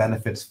that the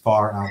benefits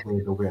far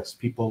outweigh the risk.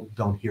 People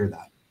don't hear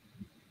that.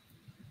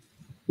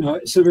 No,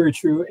 it's so very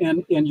true.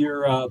 And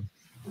your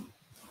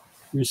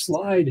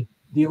slide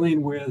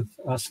dealing with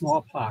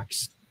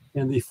smallpox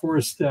and the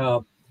forced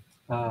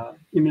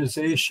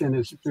immunization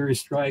is very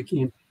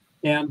striking.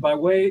 And by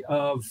way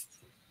of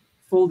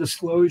full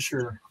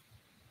disclosure,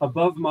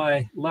 above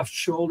my left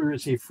shoulder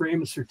is a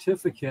framed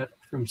certificate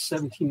from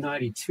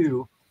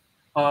 1792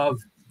 of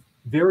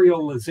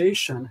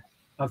variolization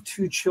of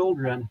 2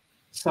 children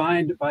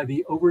signed by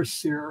the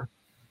overseer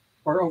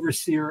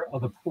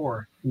of the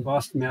poor in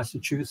Boston,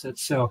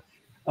 Massachusetts. So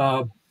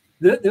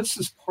this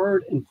is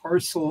part and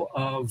parcel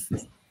of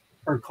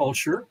our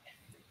culture.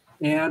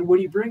 And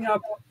when you bring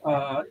up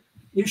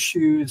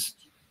issues,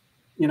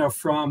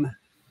 from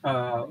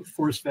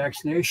forced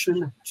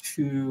vaccination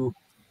to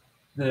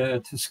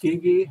the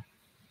Tuskegee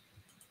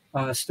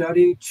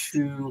study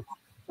to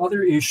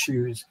other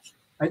issues,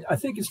 I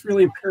think it's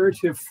really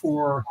imperative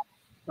for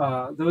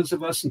those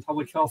of us in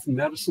public health and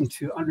medicine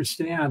to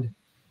understand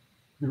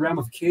the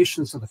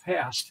ramifications of the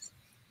past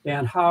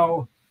and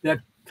how that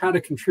kind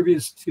of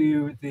contributes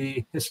to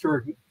the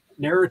historic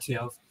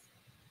narrative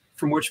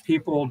from which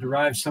people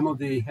derive some of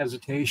the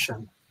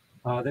hesitation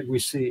that we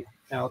see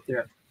out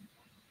there.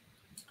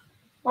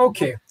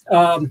 Okay,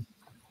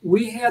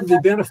 we had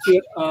the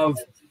benefit of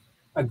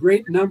a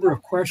great number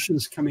of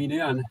questions coming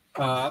in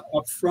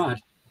up front.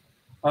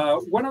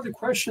 One other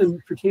question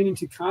pertaining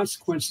to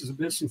consequences of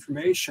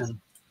misinformation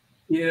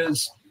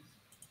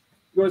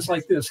goes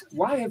like this: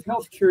 why have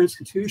healthcare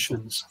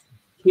institutions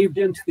caved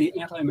into the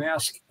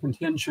anti-mask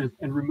contingent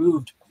and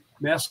removed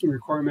masking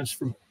requirements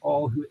from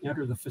all who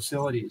enter the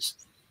facilities?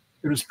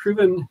 It was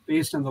proven,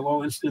 based on the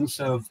low incidence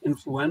of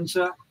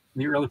influenza in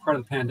the early part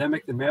of the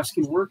pandemic, that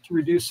masking worked to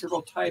reduce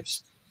several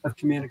types of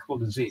communicable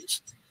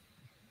disease.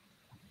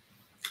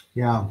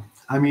 Yeah,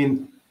 I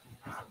mean,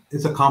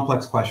 it's a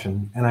complex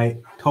question, and I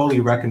totally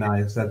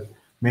recognize that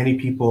many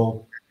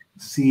people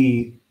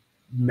see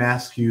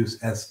mask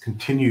use as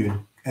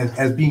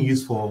as being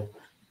useful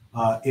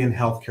in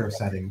healthcare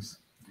settings.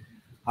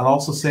 I'd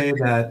also say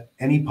that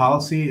any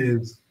policy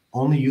is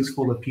only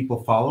useful if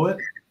people follow it,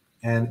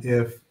 and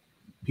if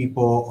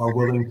people are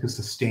willing to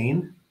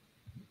sustain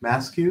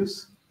mask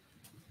use.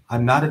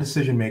 I'm not a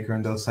decision maker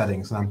in those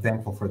settings, and I'm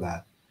thankful for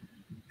that.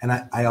 And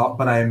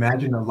but I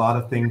imagine a lot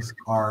of things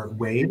are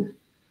weighed,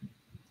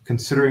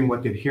 considering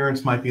what the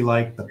adherence might be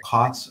like, the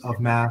costs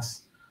of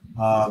masks,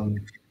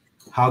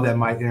 how that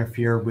might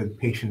interfere with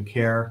patient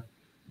care.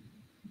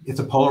 It's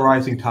a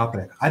polarizing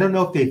topic. I don't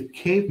know if they've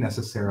caved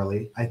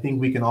necessarily. I think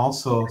we can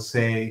also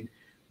say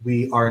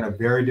We are in a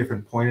very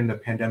different point in the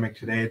pandemic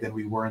today than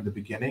we were in the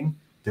beginning.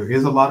 There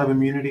is a lot of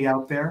immunity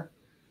out there.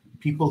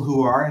 People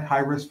who are at high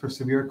risk for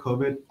severe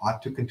COVID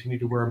ought to continue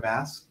to wear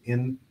masks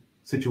in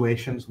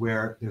situations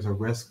where there's a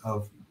risk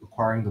of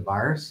acquiring the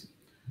virus.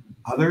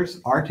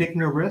 Others are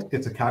taking a risk.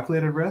 It's a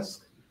calculated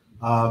risk.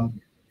 I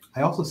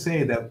also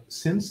say that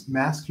since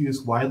mask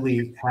use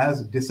widely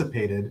has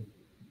dissipated,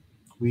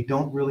 we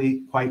don't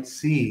really quite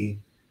see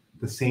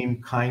the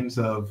same kinds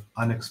of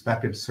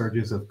unexpected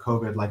surges of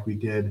COVID like we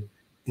did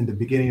in the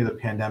beginning of the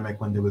pandemic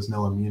when there was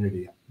no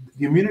immunity.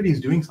 The immunity is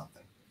doing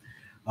something,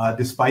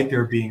 despite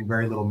there being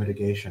very little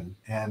mitigation,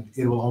 and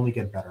it will only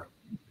get better.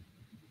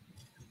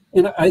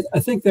 And I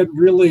think that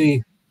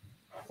really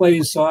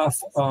plays off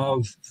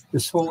of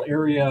this whole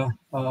area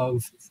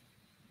of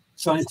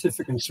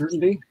scientific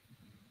uncertainty.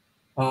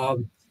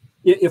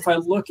 If I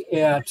look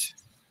at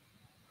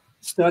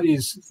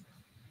studies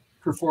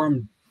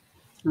performed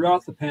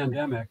throughout the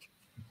pandemic,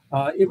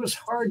 it was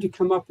hard to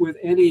come up with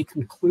any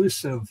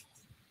conclusive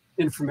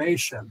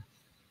information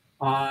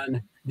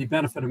on the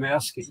benefit of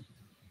masking.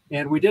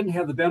 And we didn't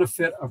have the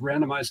benefit of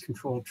randomized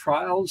controlled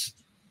trials.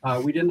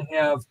 We didn't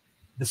have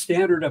the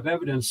standard of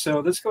evidence.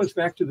 So this goes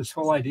back to this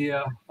whole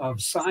idea of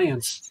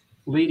science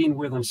leading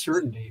with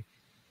uncertainty,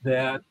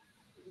 that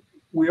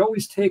we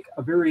always take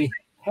a very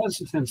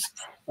hesitant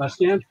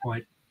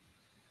standpoint.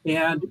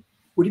 And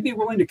would you be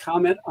willing to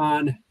comment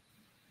on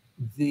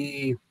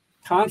the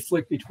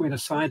conflict between a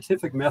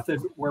scientific method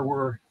where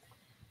we're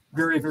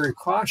very, very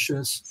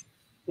cautious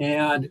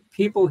and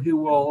people who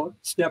will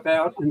step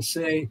out and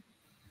say,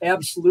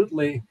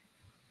 absolutely,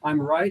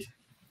 I'm right.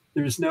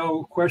 There's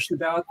no question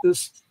about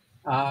this.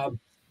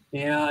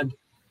 And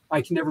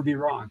I can never be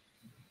wrong.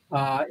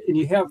 And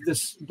you have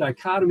this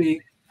dichotomy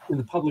in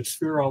the public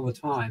sphere all the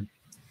time.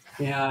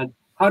 And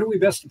how do we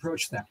best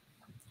approach that?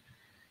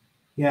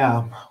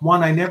 Yeah,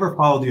 one, I never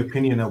follow the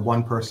opinion of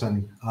one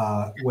person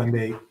when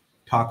they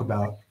talk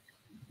about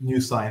new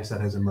science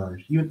that has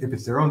emerged, even if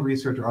it's their own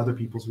research or other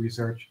people's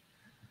research.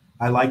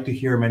 I like to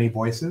hear many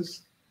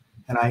voices,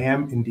 and I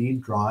am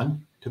indeed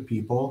drawn to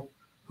people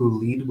who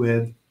lead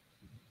with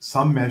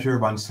some measure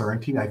of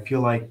uncertainty. I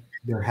feel like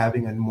they're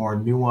having a more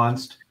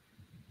nuanced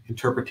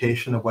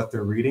interpretation of what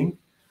they're reading.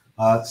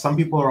 Some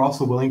people are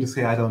also willing to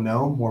say, I don't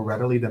know, more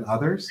readily than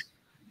others.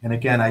 And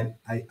again,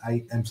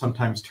 I am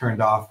sometimes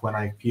turned off when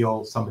I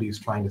feel somebody's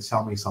trying to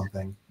sell me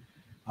something.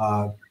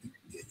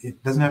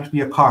 It doesn't have to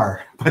be a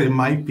car, but it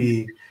might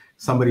be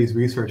somebody's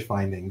research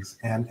findings.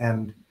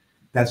 And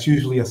that's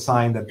usually a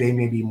sign that they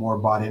may be more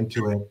bought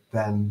into it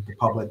than the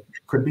public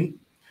could be.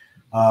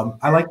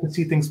 I like to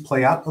see things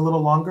play out a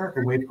little longer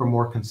and wait for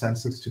more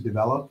consensus to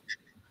develop,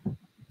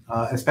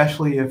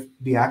 especially if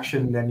the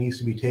action that needs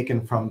to be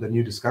taken from the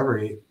new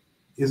discovery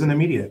isn't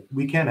immediate.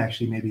 We can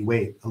actually maybe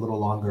wait a little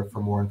longer for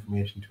more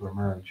information to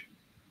emerge.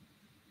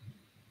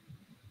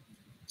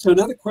 So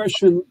another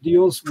question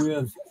deals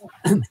with,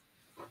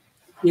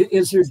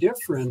 is there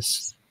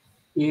difference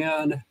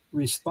in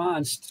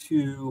response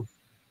to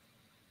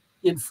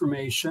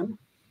information,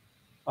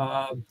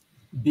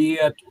 be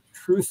it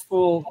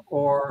truthful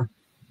or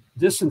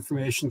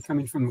disinformation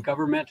coming from the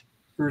government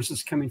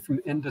versus coming from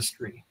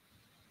industry?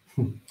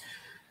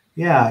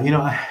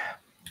 Yeah,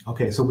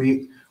 okay, so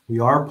we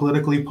are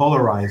politically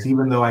polarized,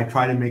 even though I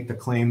try to make the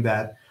claim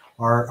that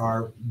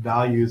our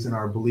values and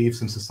our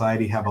beliefs in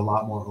society have a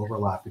lot more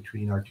overlap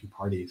between our two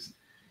parties.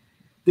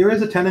 There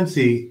is a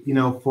tendency,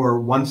 for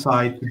one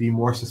side to be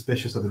more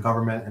suspicious of the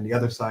government and the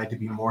other side to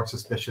be more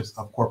suspicious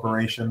of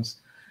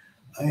corporations.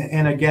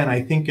 And again,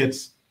 I think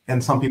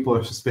and some people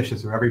are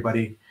suspicious of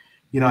everybody.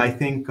 I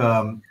think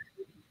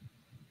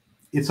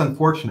it's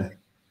unfortunate.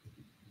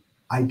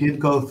 I did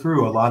go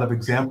through a lot of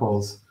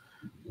examples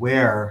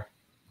where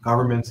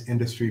governments,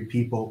 industry,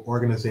 people,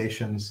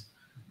 organizations,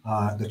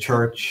 the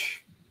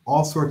church,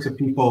 all sorts of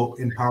people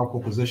in powerful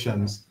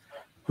positions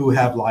who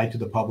have lied to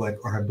the public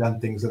or have done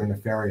things that are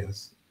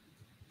nefarious.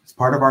 It's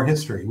part of our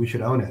history. We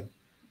should own it.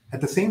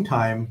 At the same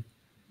time,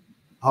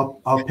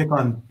 I'll pick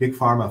on Big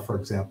Pharma, for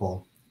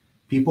example.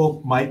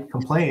 People might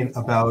complain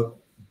about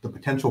the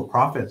potential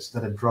profits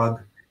that a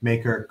drug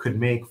maker could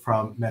make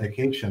from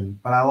medication,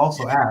 but I'll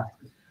also ask,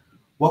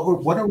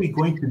 what are we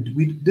going to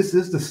do? This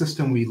is the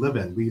system we live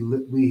in.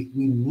 We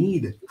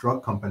need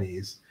drug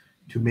companies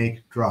to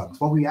make drugs.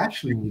 What we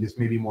actually need is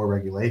maybe more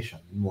regulation,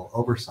 more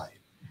oversight.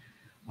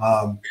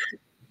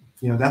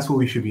 That's what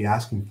we should be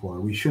asking for.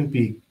 We shouldn't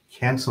be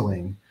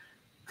canceling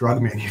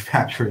drug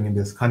manufacturing in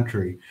this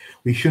country.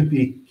 We shouldn't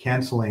be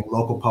canceling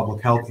local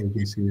public health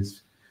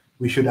agencies.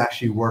 We should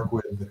actually work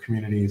with the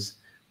communities,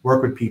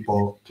 work with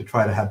people to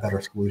try to have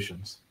better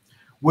solutions.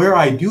 Where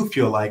I do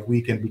feel like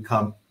we can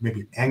become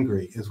maybe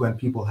angry is when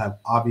people have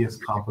obvious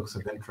conflicts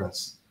of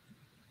interest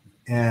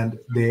and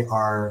they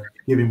are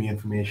giving me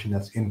information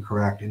that's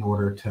incorrect in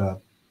order to,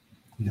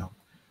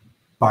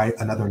 buy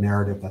another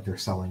narrative that they're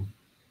selling.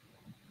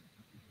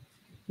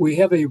 We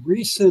have a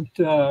recent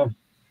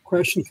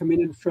question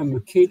coming in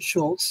from Kate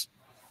Schultz.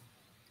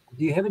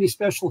 Do you have any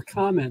special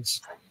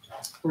comments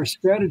or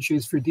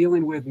strategies for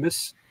dealing with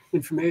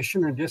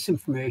information or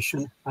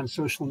disinformation on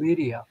social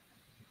media,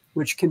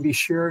 which can be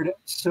shared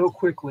so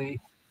quickly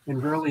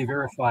and rarely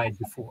verified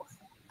before?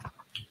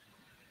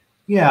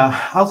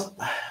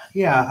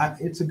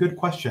 It's a good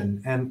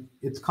question, and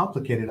it's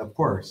complicated, of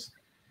course.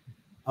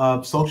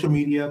 Social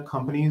media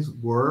companies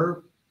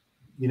were,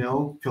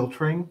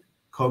 filtering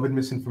COVID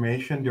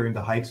misinformation during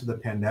the heights of the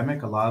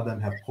pandemic. A lot of them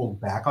have pulled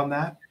back on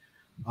that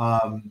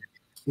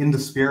in the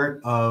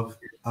spirit of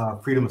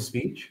freedom of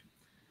speech.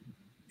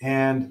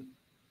 And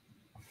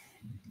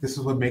this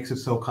is what makes it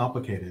so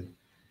complicated.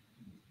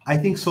 I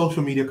think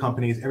social media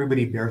companies,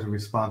 everybody bears a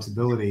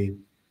responsibility.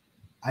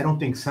 I don't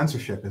think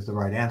censorship is the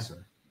right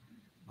answer.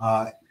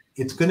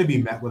 It's going to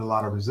be met with a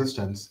lot of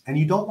resistance, and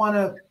you don't want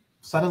to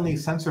suddenly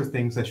censor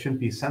things that shouldn't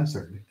be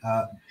censored.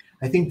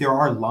 I think there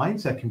are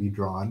lines that can be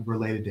drawn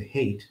related to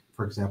hate,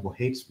 for example,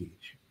 hate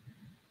speech.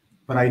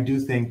 But I do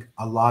think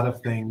a lot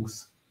of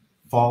things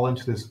fall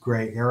into this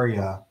gray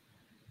area.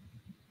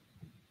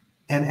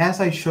 And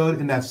as I showed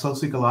in that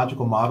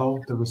sociological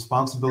model, the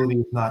responsibility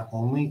is not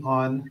only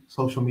on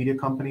social media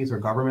companies or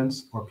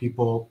governments or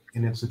people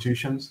in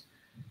institutions.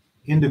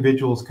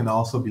 Individuals can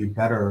also be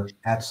better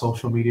at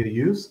social media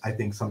use. I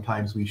think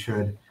sometimes we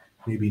should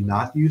maybe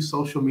not use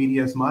social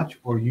media as much,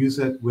 or use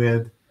it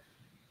with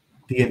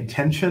the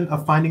intention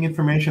of finding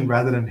information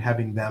rather than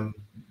having them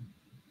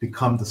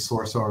become the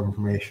source of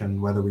information,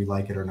 whether we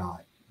like it or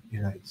not.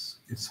 It's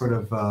sort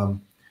of,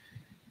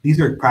 these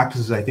are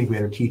practices I think we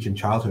had to teach in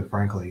childhood,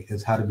 frankly,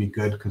 is how to be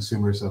good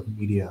consumers of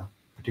media,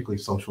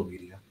 particularly social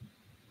media.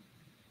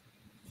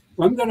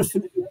 Well,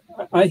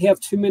 I have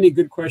too many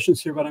good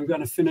questions here, but I'm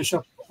going to finish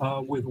up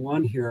with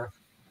one here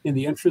in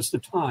the interest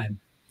of time.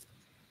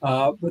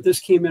 But this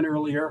came in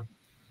earlier.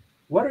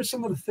 What are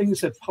some of the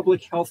things that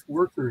public health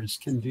workers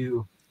can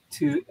do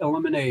to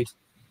eliminate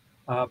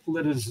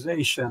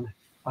politicization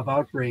of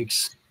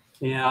outbreaks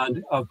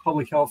and of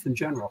public health in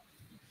general?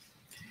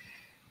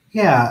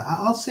 Yeah,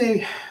 I'll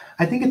say,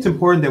 I think it's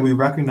important that we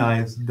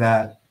recognize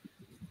that,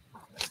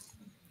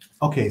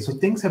 okay, so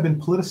things have been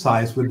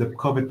politicized with the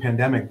COVID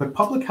pandemic, but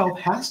public health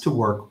has to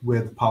work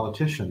with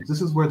politicians.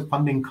 This is where the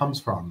funding comes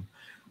from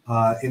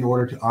in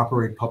order to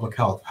operate public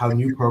health, how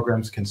new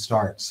programs can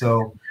start.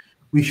 So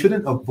we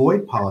shouldn't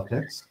avoid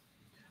politics.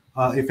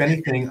 If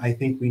anything, I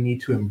think we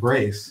need to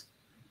embrace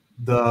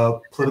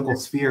the political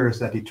spheres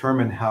that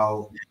determine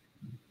how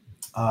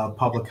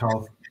public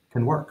health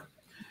can work.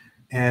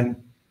 And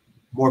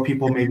more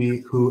people maybe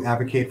who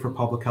advocate for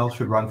public health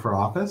should run for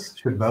office,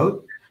 should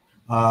vote,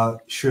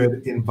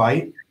 should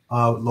invite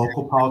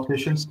local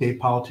politicians, state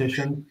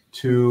politicians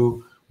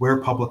to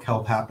where public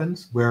health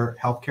happens, where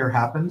healthcare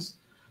happens,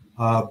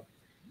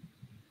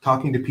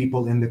 talking to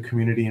people in the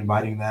community,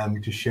 inviting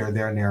them to share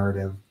their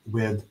narrative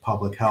with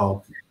public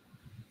health,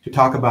 to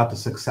talk about the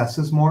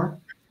successes more.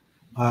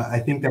 I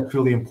think that's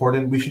really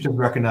important. We should just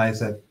recognize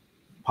that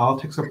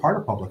politics are part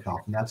of public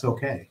health, and that's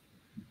okay.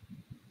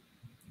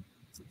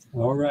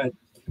 All right.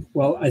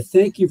 Well, I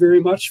thank you very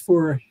much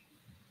for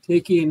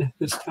taking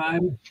this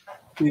time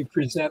to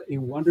present a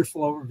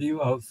wonderful overview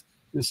of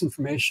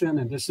misinformation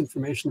and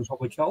disinformation in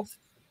public health.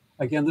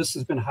 Again, this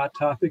has been Hot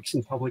Topics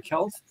in Public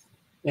Health.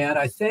 And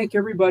I thank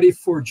everybody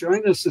for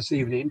joining us this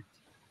evening.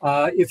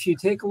 If you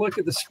take a look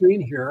at the screen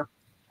here,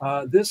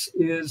 this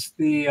is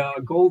the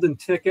golden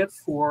ticket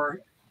for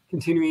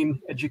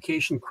continuing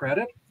education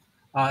credit.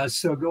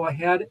 So go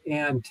ahead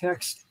and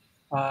text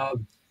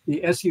the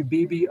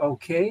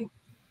SUBBOK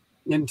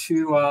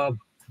into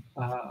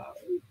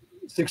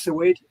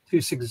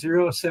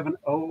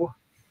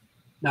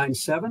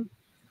 608-260-7097.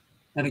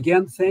 And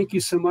again, thank you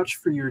so much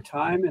for your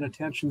time and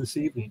attention this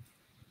evening.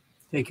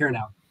 Take care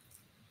now.